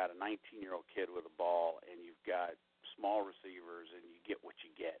and you got a 19-year-old kid with a ball and you've got small receivers and you get what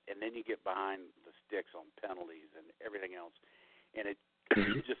you get. And then you get behind the sticks on penalties and everything else and it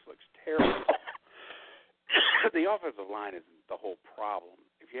just looks terrible. The offensive line isn't the whole problem.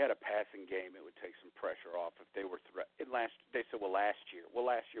 If you had a passing game, it would take some pressure off. If they were they said, last year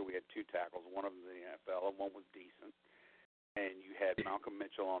we had 2 tackles. One of them in the NFL, and one was decent. and you had Malcolm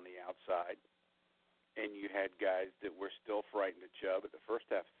Mitchell on the outside, and you had guys that were still frightened of Chubb at the first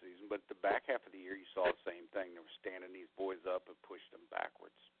half of the season, but the back half of the year you saw the same thing. They were standing these boys up and pushed them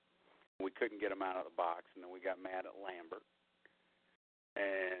backwards. We couldn't get them out of the box, and then we got mad at Lambert.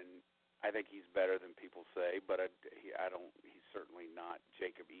 And I think he's better than people say, but he's certainly not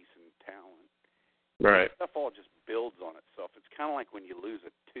Jacob Eason talent. Right. Stuff all just builds on itself. It's kind of like when you lose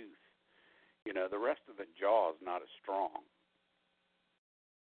a tooth. You know, the rest of the jaw is not as strong.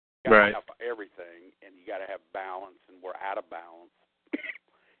 You gotta have everything, and you got to have balance, and we're out of balance.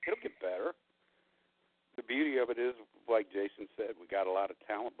 It'll get better. The beauty of it is, like Jason said, we got a lot of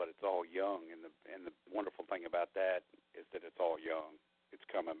talent, but it's all young, and the wonderful thing about that is that it's all young. It's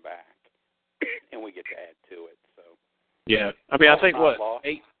coming back, and we get to add to it. So. Yeah, I mean, I think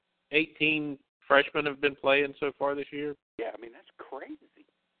 18 freshmen have been playing so far this year. Yeah, I mean that's crazy.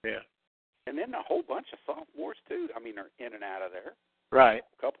 Yeah. And then a whole bunch of sophomores too. I mean, are in and out of there. Right.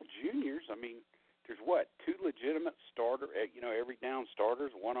 A couple juniors. I mean, there's two legitimate every down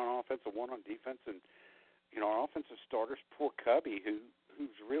starters, one on offense and one on defense, and our offensive starters, poor Cubby, who's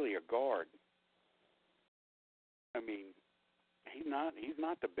really a guard. I mean, he's not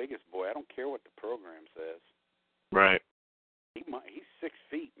the biggest boy. I don't care what the program says. Right. He's 6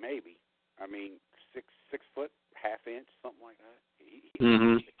 feet maybe. I mean, 6 foot, half inch, something like that. He's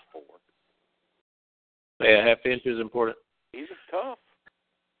 6'4". Yeah, half inch is important. He's a tough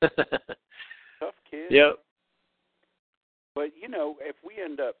kid. Yep. But if we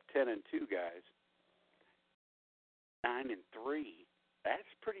end up 10-2, guys, 9-3, that's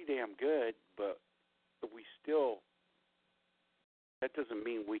pretty damn good. But we still, that doesn't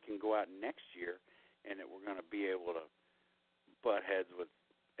mean we can go out next year and that we're going to be able to butt heads with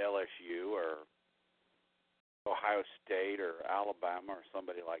LSU or Ohio State or Alabama or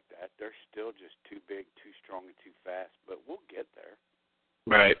somebody like that. They're still just too big, too strong, and too fast. But we'll get there.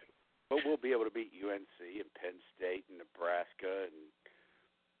 Right. But we'll be able to beat UNC and Penn State and Nebraska and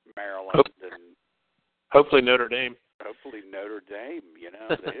Maryland and hopefully Notre Dame. Hopefully Notre Dame.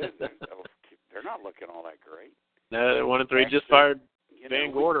 They're not looking all that great. No, they're 1-3. Just fired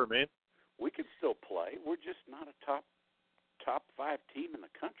Van Gorder, man. We can still play. We're just not a top 5 team in the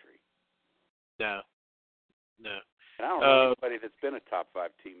country. No. And I don't know anybody that's been a top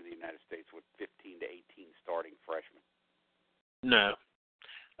 5 team in the United States with 15 to 18 starting freshmen. No.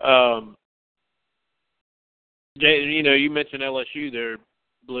 You mentioned LSU there,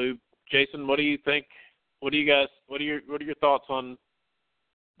 Blue. Jason, what do you think? What are your thoughts on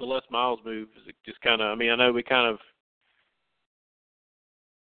the Les Miles move? Is it just kind of? I mean, I know we kind of,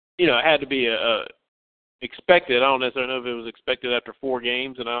 it had to be expected. I don't necessarily know if it was expected after 4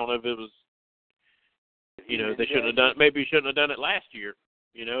 games, and I don't know if it was. They shouldn't have done. Maybe shouldn't have done it last year.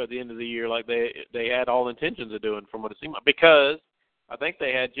 At the end of the year, like they had all intentions of doing, from what it seemed like, because I think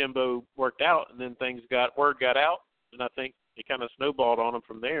they had Jimbo worked out, and then word got out, and I think it kind of snowballed on them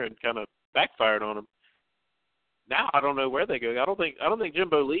from there and kind of backfired on them. Now I don't know where they go. I don't think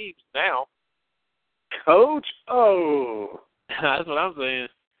Jimbo leaves now. Coach, that's what I'm saying.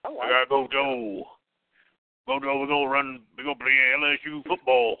 I gotta go, Joe. Go, Joe. We're gonna play LSU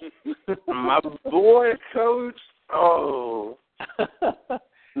football. My boy, Coach. Oh.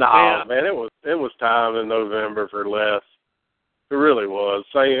 Nah, man, it was time in November for Les. It really was.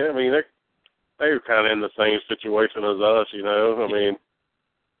 I mean, they were kind of in the same situation as us, I mean.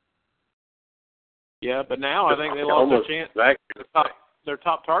 Yeah, but now I think they lost their chance. Exactly. Their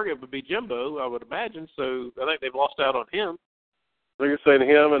top target would be Jimbo, I would imagine. So I think they've lost out on him. Like I said,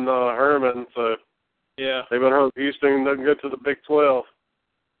 him and Herman. So yeah, they've been hoping Houston doesn't get to the Big 12.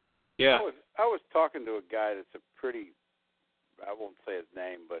 Yeah. I was talking to a guy that's a pretty, I won't say his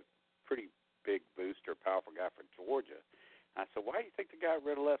name, but pretty big booster, powerful guy from Georgia. I said, why do you think the guy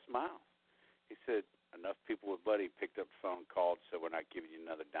rid of Les Miles? He said, enough people with Buddy picked up the phone, called, said, we're not giving you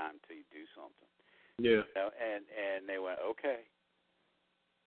another dime until you do something. Yeah. And they went, okay.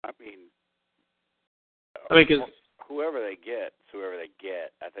 I mean, because whoever they get,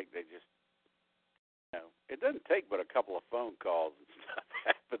 I think they just, it doesn't take but a couple of phone calls and stuff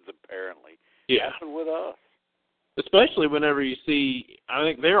happens apparently. Yeah. It happened with us. Especially whenever you see, I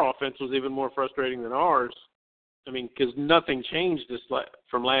think their offense was even more frustrating than ours. I mean, because nothing changed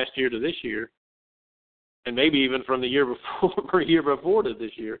from last year to this year, and maybe even from the year before to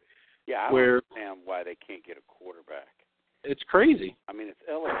this year. Yeah, I don't understand why they can't get a quarterback. It's crazy. I mean, it's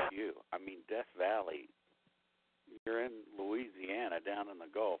LSU. I mean, Death Valley. You're in Louisiana, down in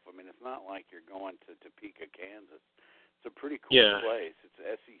the Gulf. I mean, it's not like you're going to Topeka, Kansas. It's a pretty cool place. It's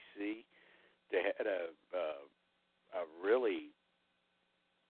SEC. They had a really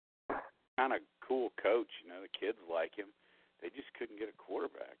kind of cool coach. The kids like him. They just couldn't get a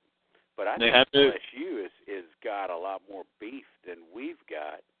quarterback. But I They think have to. LSU is got a lot more beef than we've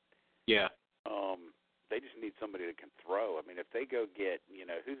got. Yeah. They just need somebody that can throw. I mean, if they go get,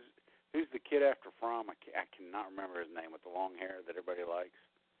 who's the kid after Fromm? I cannot remember his name with the long hair that everybody likes.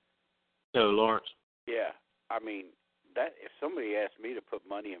 No, Lawrence. Yeah. I mean, that if somebody asked me to put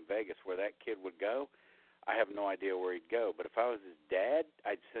money in Vegas where that kid would go, I have no idea where he'd go. But if I was his dad,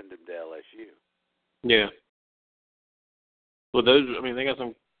 I'd send him to LSU. Yeah. Well, they got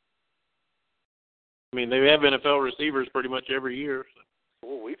some. They have NFL receivers pretty much every year. So.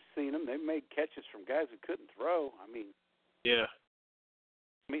 Well, we've seen them. They've made catches from guys who couldn't throw. Yeah.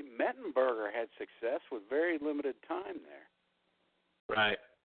 Mettenberger had success with very limited time there. Right.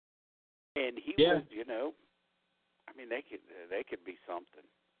 And he was, they could be something.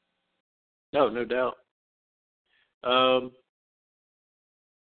 No doubt. I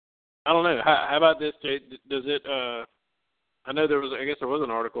don't know. How about this, Jay? Does it? I know there was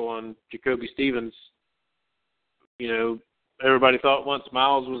an article on Jacoby Stevens. Everybody thought once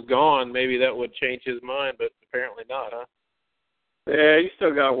Miles was gone, maybe that would change his mind, but apparently not, huh? Yeah, you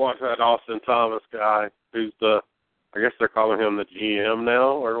still got to watch that Austin Thomas guy, who's I guess they're calling him the GM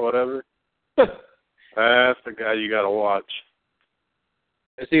now or whatever. That's the guy you got to watch.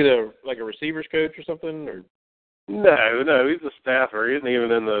 Is he like a receivers coach or something, or? No, he's a staffer. He isn't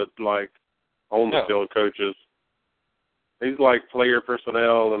even in the on the field coaches. He's like player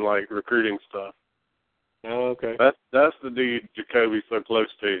personnel and like recruiting stuff. Oh, okay. That's the dude Jacoby's so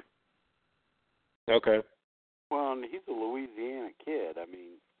close to. Okay. Well, and he's a Louisiana kid.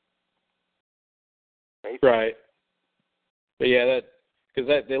 Basically. Right. But yeah,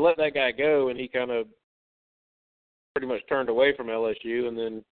 because they let that guy go, and he kind of pretty much turned away from LSU, and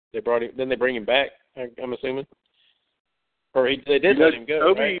then they bring him back. I'm assuming, or they did let him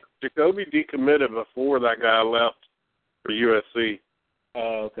go. Right? Jacoby decommitted before that guy left for USC.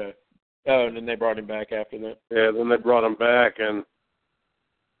 Oh, okay. Oh, and then they brought him back after that. Yeah, then they brought him back, and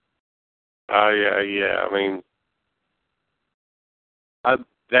I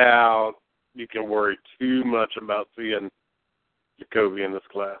doubt you can worry too much about seeing Jacoby in this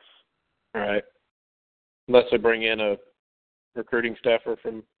class. All right. Unless they bring in a recruiting staffer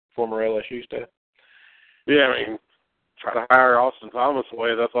from former LSU staff. Yeah, try to hire Austin Thomas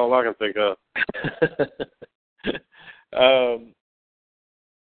away. That's all I can think of.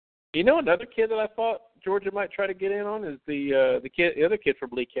 Another kid that I thought Georgia might try to get in on is the other kid from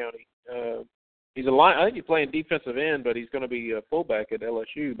Lee County. He's I think he's playing defensive end, but he's going to be a fullback at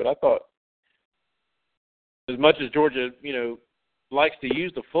LSU. But I thought, as much as Georgia, likes to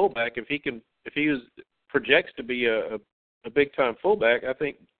use the fullback, if he projects to be a big time fullback,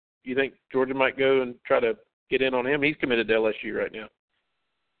 you think Georgia might go and try to get in on him. He's committed to LSU right now.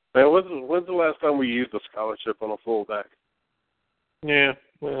 Man, when's the last time we used a scholarship on a fullback? Yeah,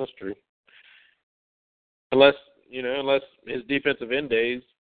 well, that's true. Unless his defensive end days,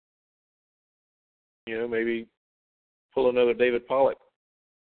 maybe pull another David Pollock.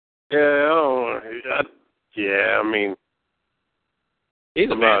 Yeah,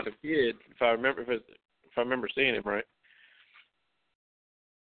 he's a massive kid. If I remember seeing him right.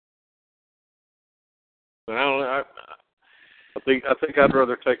 But I don't know. I think I'd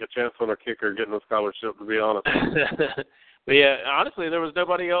rather take a chance on a kicker getting a scholarship, to be honest. But yeah, honestly, there was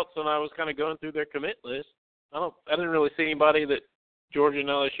nobody else when I was kind of going through their commit list. I didn't really see anybody that Georgia and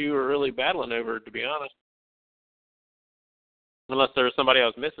LSU were really battling over, to be honest. Unless there was somebody I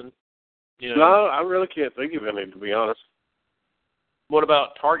was missing. No, I really can't think of any, to be honest. What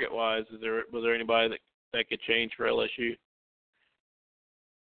about target-wise? Was there anybody that could change for LSU?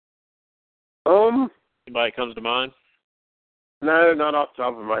 Anybody comes to mind? No, not off the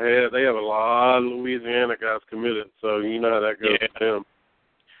top of my head. They have a lot of Louisiana guys committed, so you know how that goes with them.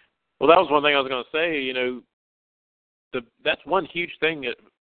 Well, that was one thing I was going to say. That's one huge thing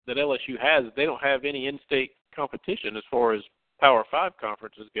that LSU has. They don't have any in-state competition as far as Power 5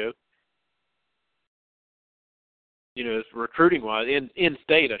 conferences go. Recruiting-wise,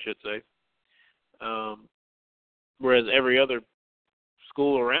 in-state, I should say. Whereas every other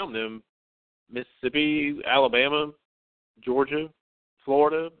school around them, Mississippi, Alabama, Georgia,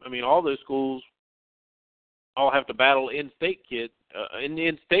 Florida, all those schools all have to battle in-state kids,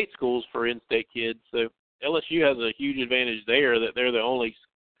 in-state schools for in-state kids. So LSU has a huge advantage there that they're the only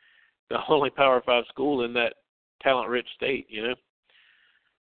Power 5 school in that talent-rich state.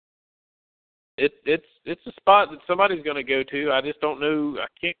 It's a spot that somebody's going to go to. I just don't know. I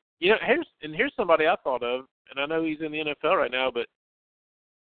can't. Here's somebody I thought of, and I know he's in the NFL right now, but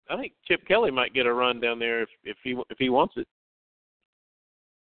I think Chip Kelly might get a run down there if he wants it.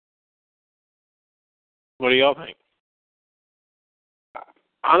 What do y'all think?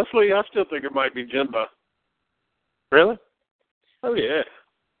 Honestly, I still think it might be Jimbo. Really? Oh, yeah.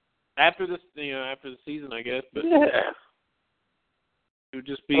 After this, after the season, I guess. But Yeah. it would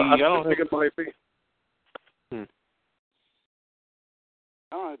just be. Well, I don't think it might be.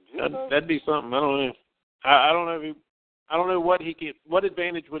 That'd be something. I don't know. I don't know if I don't know what he could. What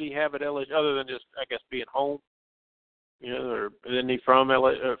advantage would he have at LSU other than just, I guess, being home? Or isn't he from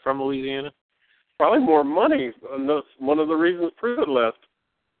from Louisiana? Probably more money, and that's one of the reasons Pruitt left.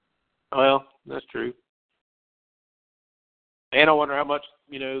 Well, that's true. And I wonder how much,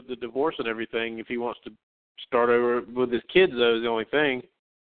 the divorce and everything, if he wants to start over with his kids, though, is the only thing.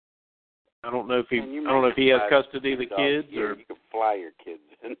 I don't know if he has custody of the kids or. You can fly your kids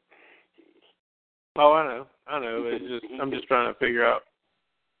in. Oh, I know. I'm just trying to figure out.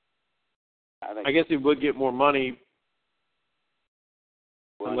 I guess he would get more money.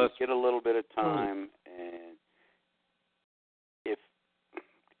 Well, unless get a little bit of time, and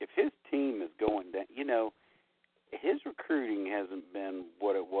if his team is going down, his recruiting hasn't been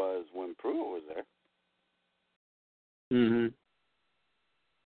what it was when Pruitt was there. Mm-hmm.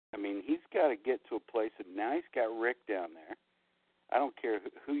 I mean, he's got to get to a place that now he's got Rick down there. I don't care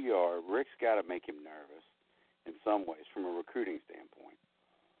who you are. Rick's got to make him nervous in some ways from a recruiting standpoint.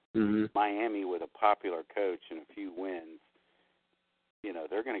 Mm-hmm. Miami with a popular coach and a few wins,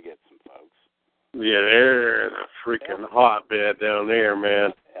 they're going to get some folks. Yeah, they're in a freaking hotbed down there,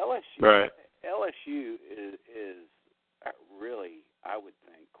 man. LSU is really, I would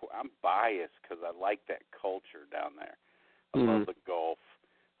think, I'm biased because I like that culture down there. I love the golf.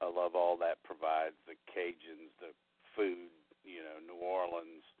 I love all that provides, the Cajuns, the food, New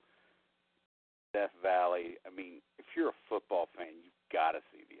Orleans, Death Valley. I mean, if you're a football fan, you've got to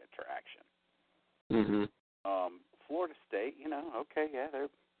see the attraction. Mm-hmm. Florida State, okay, yeah,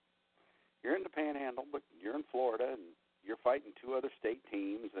 you're in the Panhandle, but you're in Florida, and you're fighting two other state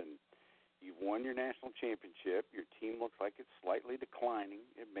teams, and you've won your national championship. Your team looks like it's slightly declining.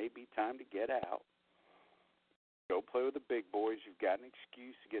 It may be time to get out. Go play with the big boys. You've got an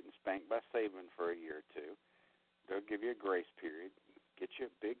excuse to getting spanked by Saban for a year or two. They'll give you a grace period, get you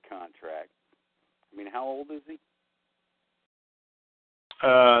a big contract. I mean, how old is he?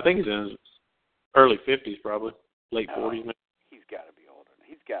 I think he's in his early 50s, probably. Late 40s. Maybe. He's got to be older.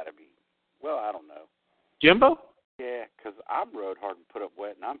 He's got to be, I don't know. Jimbo? Yeah, because I'm rode hard and put up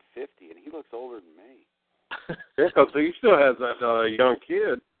wet, and I'm 50, and he looks older than me. Yeah, because he still has that young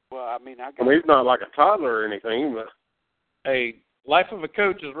kid. Well, I mean, he's not like a toddler or anything, but. Hey, life of a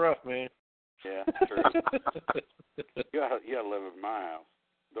coach is rough, man. Yeah, true. you gotta live in my house.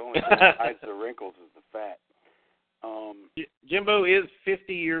 The only thing that hides the wrinkles is the fat. Jimbo is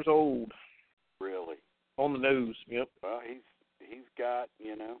 50 years old. Really? On the nose, yep. Well, he's got,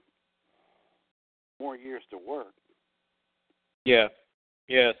 more years to work. Yeah.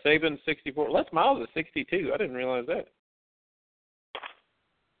 Yeah, Saban's 64. Les Miles is 62. I didn't realize that.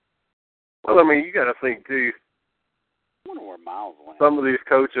 Well, I mean, you got to think, too. I wonder where Miles went. Some of these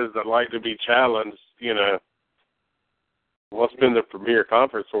coaches that like to be challenged, what's been the premier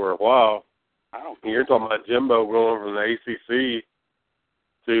conference for a while. You're talking about Jimbo going from the ACC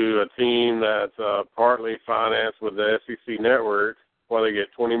to a team that's partly financed with the SEC network, where they get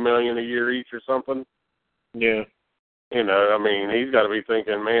 $20 million a year each or something. Yeah. I mean, he's got to be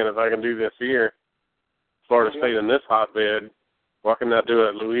thinking, man, if I can do this here, Florida State in this hotbed, why can I do it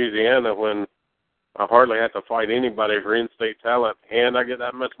at Louisiana when I hardly have to fight anybody for in-state talent, and I get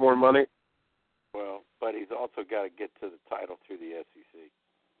that much more money? Well, but he's also got to get to the title through the SEC. He's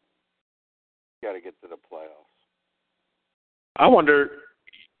got to get to the playoffs. I wonder,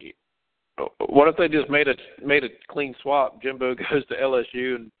 what if they just made a clean swap? Jimbo goes to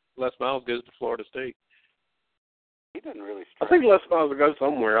LSU and Les Miles goes to Florida State. He doesn't really I think Les Miles will go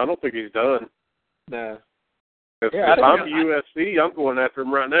somewhere. I don't think he's done. Nah. If I'm USC, I'm going after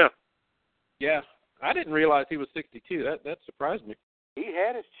him right now. Yeah. I didn't realize he was 62. That surprised me. He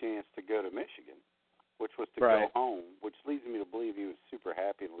had his chance to go to Michigan, which was to go home, which leads me to believe he was super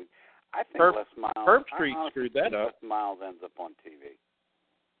happy. I think Les Miles. Herb Street screwed that up. Les Miles ends up on TV.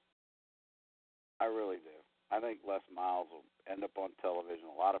 I really do. I think Les Miles will end up on television.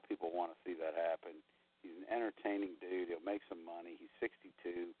 A lot of people want to see that happen. He's an entertaining dude. He'll make some money. He's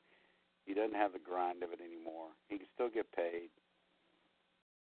 62. He doesn't have the grind of it anymore. He can still get paid.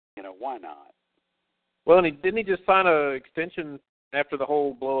 Why not? Well, and didn't he just sign an extension after the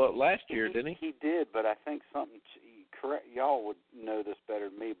whole blow-up last year, didn't he? He did, but I think something correct. Y'all would know this better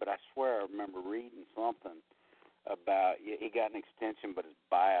than me, but I swear I remember reading something about he got an extension, but his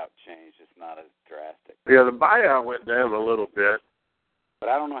buyout changed. It's not as drastic. Yeah, the buyout went down a little bit. But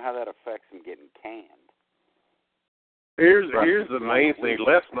I don't know how that affects him getting canned. Here's the main thing.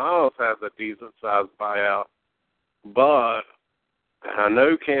 Les Miles has a decent-sized buyout, but I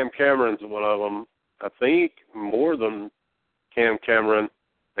know Cam Cameron's one of them. I think more than Cam Cameron,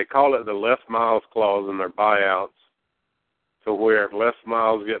 they call it the Les Miles clause in their buyouts, to where if Les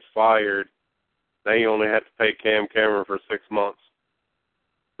Miles gets fired, they only have to pay Cam Cameron for 6 months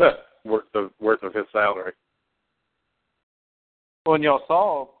worth of his salary. When y'all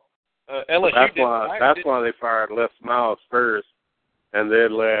saw LSU, that's why they fired Les Miles first, and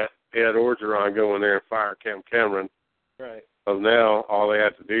then let Ed Orgeron go in there and fire Cam Cameron. Right. Because now all they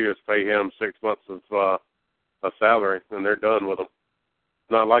have to do is pay him 6 months of a salary, and they're done with him.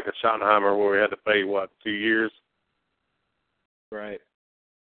 Not like a Schottenheimer where we had to pay, 2 years? Right.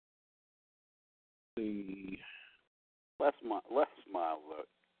 Les Miles,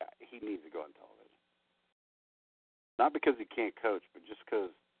 he needs to go on television. Not because he can't coach, but just because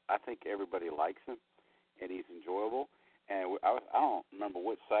I think everybody likes him and he's enjoyable. And I don't remember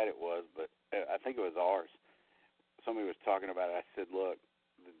which site it was, but I think it was ours. Somebody was talking about it. I said, look,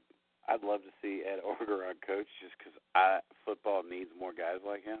 I'd love to see Ed Orgeron coach just because football needs more guys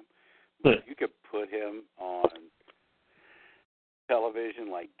like him. But if you could put him on television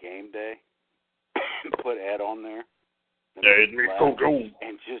like Game Day, put Ed on there,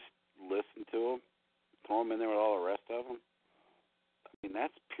 and just listen to him, throw him in there with all the rest of them. I mean,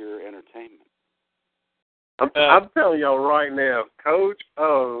 that's pure entertainment. I'm telling y'all right now, Coach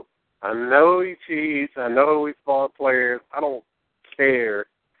O, I know he cheats. I know he fought players. I don't care.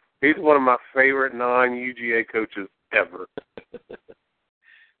 He's one of my favorite non-UGA coaches ever.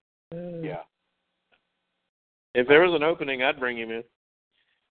 Yeah. If there was an opening, I'd bring him in.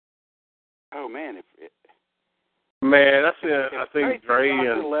 Oh, man. Man, that's it. I think Dre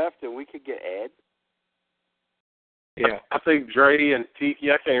and left and we could get Ed. Yeah. I think Dre and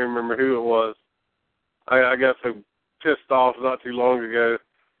Tiki, I can't remember who it was. I got so pissed off not too long ago.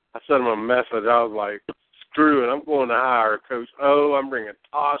 I sent him a message. I was like, screw it. I'm going to hire Coach O. I'm bringing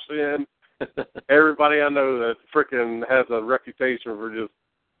Tosh in. Everybody I know that freaking has a reputation for just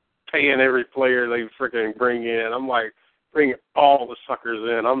paying every player they freaking bring in. I'm like, bring all the suckers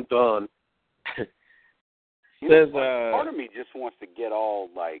in. I'm done. Part of me just wants to get all,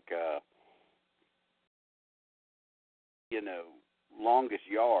 longest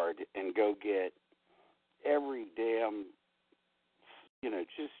yard and go get every damn,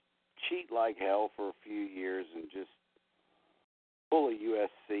 just cheat like hell for a few years and just pull a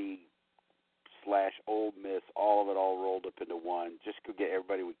USC / Ole Miss, all of it all rolled up into one. Just go get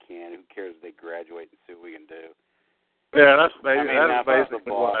everybody we can. Who cares if they graduate and see what we can do? Yeah, that's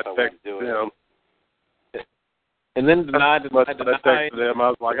basically what I texted them. And then I texted them. I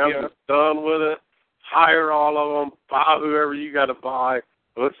was like, I'm just done with it. Hire all of them. Buy whoever you got to buy.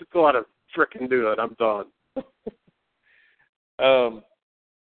 Let's just go out and frickin' do it. I'm done.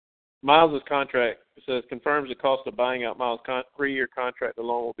 Miles' contract says confirms the cost of buying out Miles' 3-year contract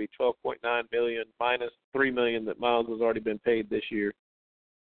alone will be $12.9 million minus $3 million that Miles has already been paid this year.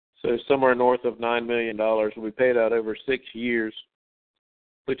 So somewhere north of $9 million will be paid out over 6 years,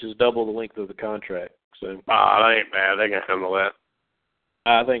 which is double the length of the contract. So that ain't bad. They can handle that.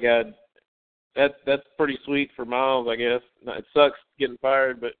 I think that's pretty sweet for Miles, I guess. It sucks getting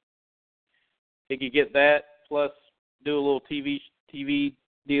fired, but he could get that plus do a little TV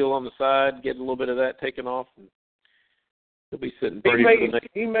deal on the side, get a little bit of that taken off, and he'll be sitting pretty.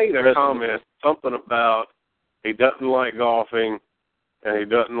 He made a comment, something about he doesn't like golfing and he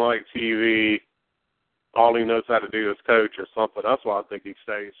doesn't like TV. All he knows how to do is coach or something. That's why I think he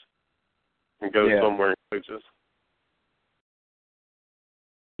stays and goes somewhere and coaches.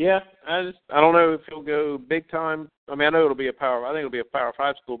 Yeah, I don't know if he'll go big time. I mean, I know I think it'll be a Power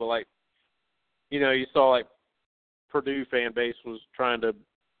 5 school, but you saw Purdue fan base was trying to,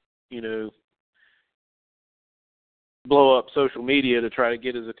 blow up social media to try to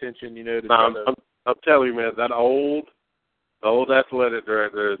get his attention, I'm telling you, man, that old athletic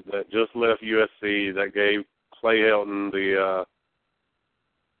director that just left USC that gave Clay Helton the,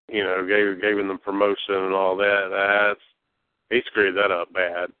 gave him the promotion and all that, he screwed that up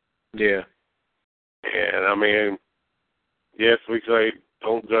bad. Yeah. And, I mean, yes, we say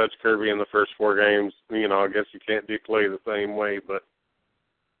don't judge Kirby in the first 4 games. I guess you can't do Clay the same way. But,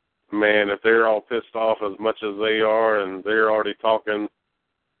 man, if they're all pissed off as much as they are and they're already talking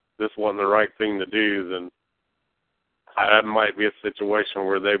this wasn't the right thing to do, then that might be a situation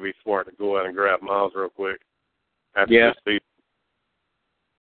where they'd be smart to go out and grab Miles real quick after this season.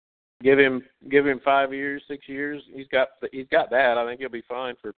 Give him 5 years, 6 years. He's got that. I think he'll be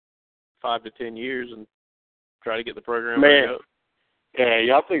fine for 5 to 10 years and try to get the program. Man, Yeah,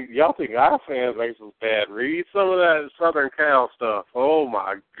 y'all think our fan base was bad. Read some of that Southern Cal stuff. Oh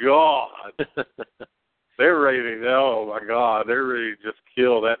my God. They're ready to just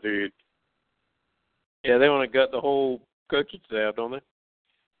kill that dude. Yeah, they want to gut the whole coaching staff, don't they?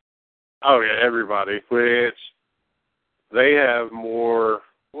 Oh yeah, everybody. Which they have more.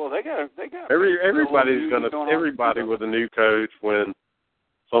 Well, they got everybody with a new coach, when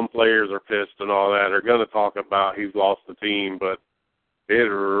some players are pissed and all that, are going to talk about he's lost the team, but it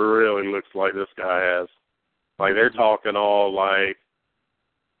really looks like this guy has. Like, they're talking all like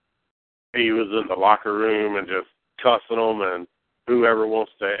he was in the locker room and just cussing them, and whoever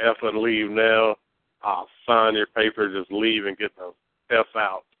wants to F and leave now, I'll sign your paper, just leave and get the F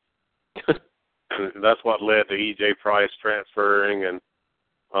out. That's what led to E.J. Price transferring and,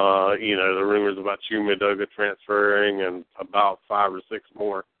 the rumors about Chumadoga transferring and about 5 or 6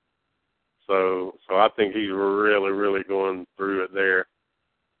 more. So I think he's really, really going through it there.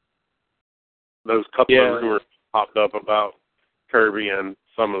 Those couple of rumors popped up about Kirby and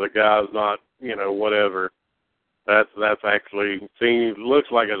some of the guys not, whatever. That's actually looks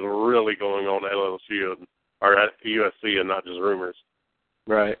like it's really going on at LSU or at USC and not just rumors.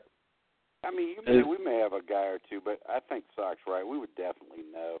 Right. I mean, we may have a guy or two, but I think Sock's right. We would definitely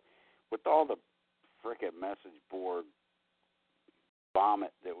know. With all the frickin' message board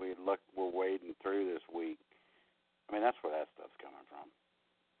vomit that we're wading through this week, I mean, that's where that stuff's coming from.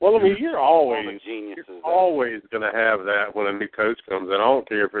 Well, I mean, you're always going to have that when a new coach comes in. I don't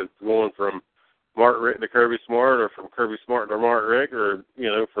care if it's going from Mark Rick to Kirby Smart or from Kirby Smart to Mark Rick or,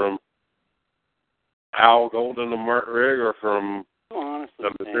 from Al Golden to Mark Rick or from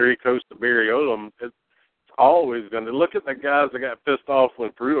the Missouri coach to Barry Odom. It's always going to look at the guys that got pissed off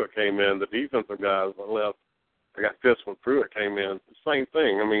when Pruitt came in, the defensive guys that left. They got pissed when Pruitt came in. Same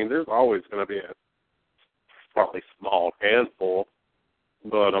thing. I mean, there's always going to be a probably small handful,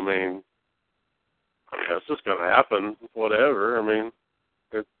 but I mean, it's just going to happen. Whatever. I mean,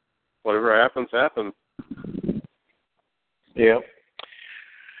 whatever happens, happens. Yeah.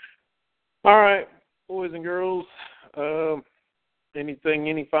 All right, boys and girls. Any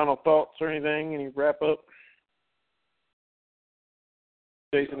final thoughts or anything? Any wrap up?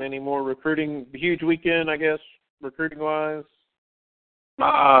 Jason, any more recruiting? Huge weekend, I guess, recruiting wise.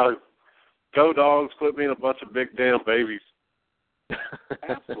 Go Dogs! Quit being a bunch of big damn babies.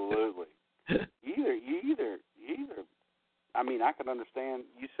 Absolutely. You either. I mean, I can understand.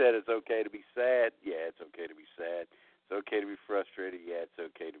 You said it's okay to be sad. Yeah, it's okay to be sad. It's okay to be frustrated. Yeah, it's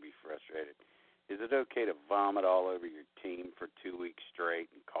okay to be frustrated. Is it okay to vomit all over your team for 2 weeks straight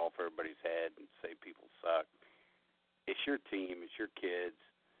and call for everybody's head and say people suck? It's your team. It's your kids.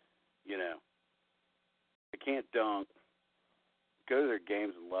 They can't dunk. Go to their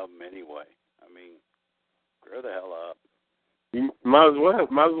games and love them anyway. I mean, grow the hell up. You might as well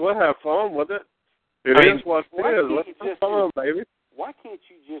have fun with it. It is what it is. Let's have fun, baby. Why can't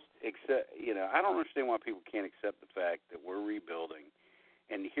you just accept? I don't understand why people can't accept the fact that we're rebuilding.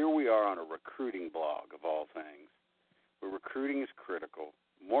 And here we are on a recruiting blog, of all things, where recruiting is critical,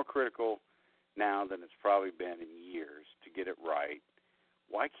 more critical now than it's probably been in years to get it right.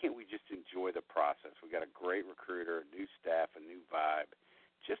 Why can't we just enjoy the process? We got a great recruiter, a new staff, a new vibe.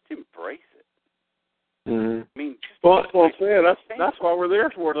 Just embrace it. Mm-hmm. I mean, that's what I'm saying. That's why we're there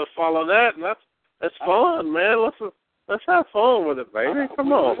for. To follow that, and that's fun, man. Let's have fun with it, baby.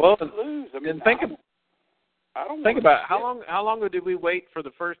 Come on. Well, lose. I mean, think about how long did we wait for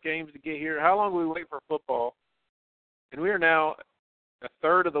the first games to get here? How long did we wait for football? And we are now a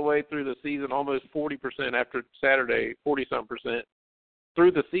third of the way through the season, almost 40% after Saturday, 40-some%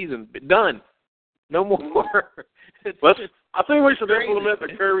 through the season. Done. No more. I think we should implement the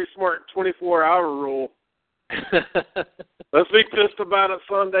Kirby Smart 24-hour rule. Let's be pissed about it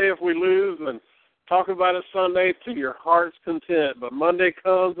Sunday if we lose and talk about it Sunday to your heart's content. But Monday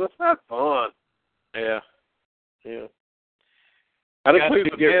comes, let's have fun. Yeah. That includes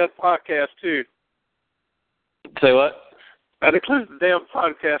the damn podcast, too. Say what? That includes the damn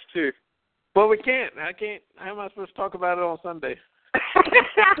podcast, too. Well, we can't. How am I supposed to talk about it on Sunday?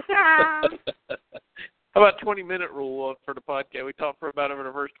 How about 20-minute rule for the podcast? We talked for about over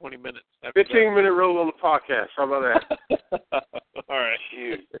the first 20 minutes. 15-minute rule on the podcast. How about that? All right.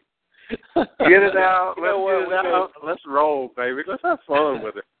 Get it out. Let's roll, baby. Let's have fun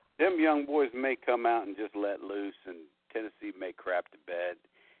with it. Them young boys may come out and just let loose, and Tennessee may crap to bed,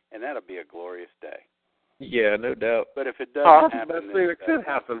 and that'll be a glorious day. Yeah, no doubt. But if it doesn't happen, that's the thing that could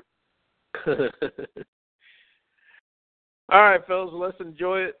happen. All right, fellas, let's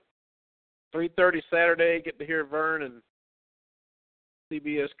enjoy it. 3:30 Saturday, get to hear Vern and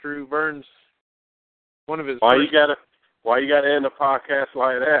CBS crew. Vern's one of his. Why you gotta Why you got to end the podcast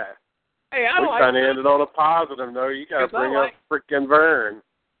like that? Hey, I we like kind of ended on a positive note. You got to bring up freaking Vern.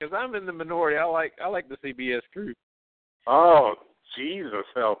 Because I'm in the minority. I like the CBS crew. Oh, Jesus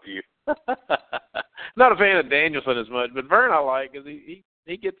help you. Not a fan of Danielson as much, but Vern I like because he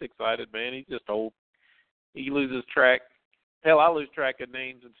gets excited, man. He's just old. He loses track. Hell, I lose track of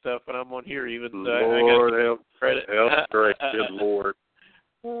names and stuff when I'm on here even. So Lord I got credit. Help, great, good Lord.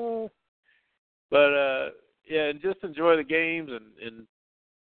 But yeah, and just enjoy the games and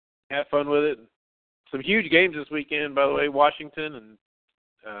have fun with it. Some huge games this weekend, by the way. Washington and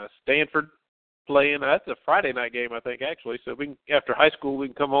Stanford playing. That's a Friday night game, I think, actually. So we can, after high school, we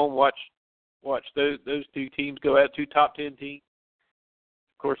can come home watch those two teams go at, two top 10 teams.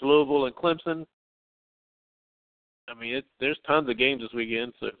 Of course, Louisville and Clemson. I mean, there's tons of games this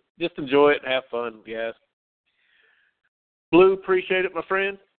weekend, so just enjoy it and have fun, guys. Blue, appreciate it, my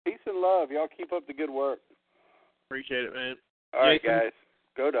friend. Peace and love. Y'all keep up the good work. Appreciate it, man. All right, Jason, guys.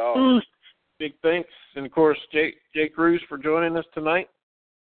 Go Dogs. Big thanks. And, of course, Jake Roos for joining us tonight.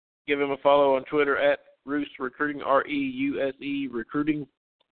 Give him a follow on Twitter at Roos Recruiting, REUSE Recruiting,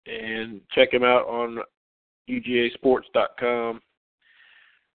 and check him out on UGAsports.com.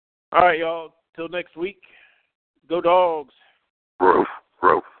 All right, y'all. Till next week. Go Dogs. Roof.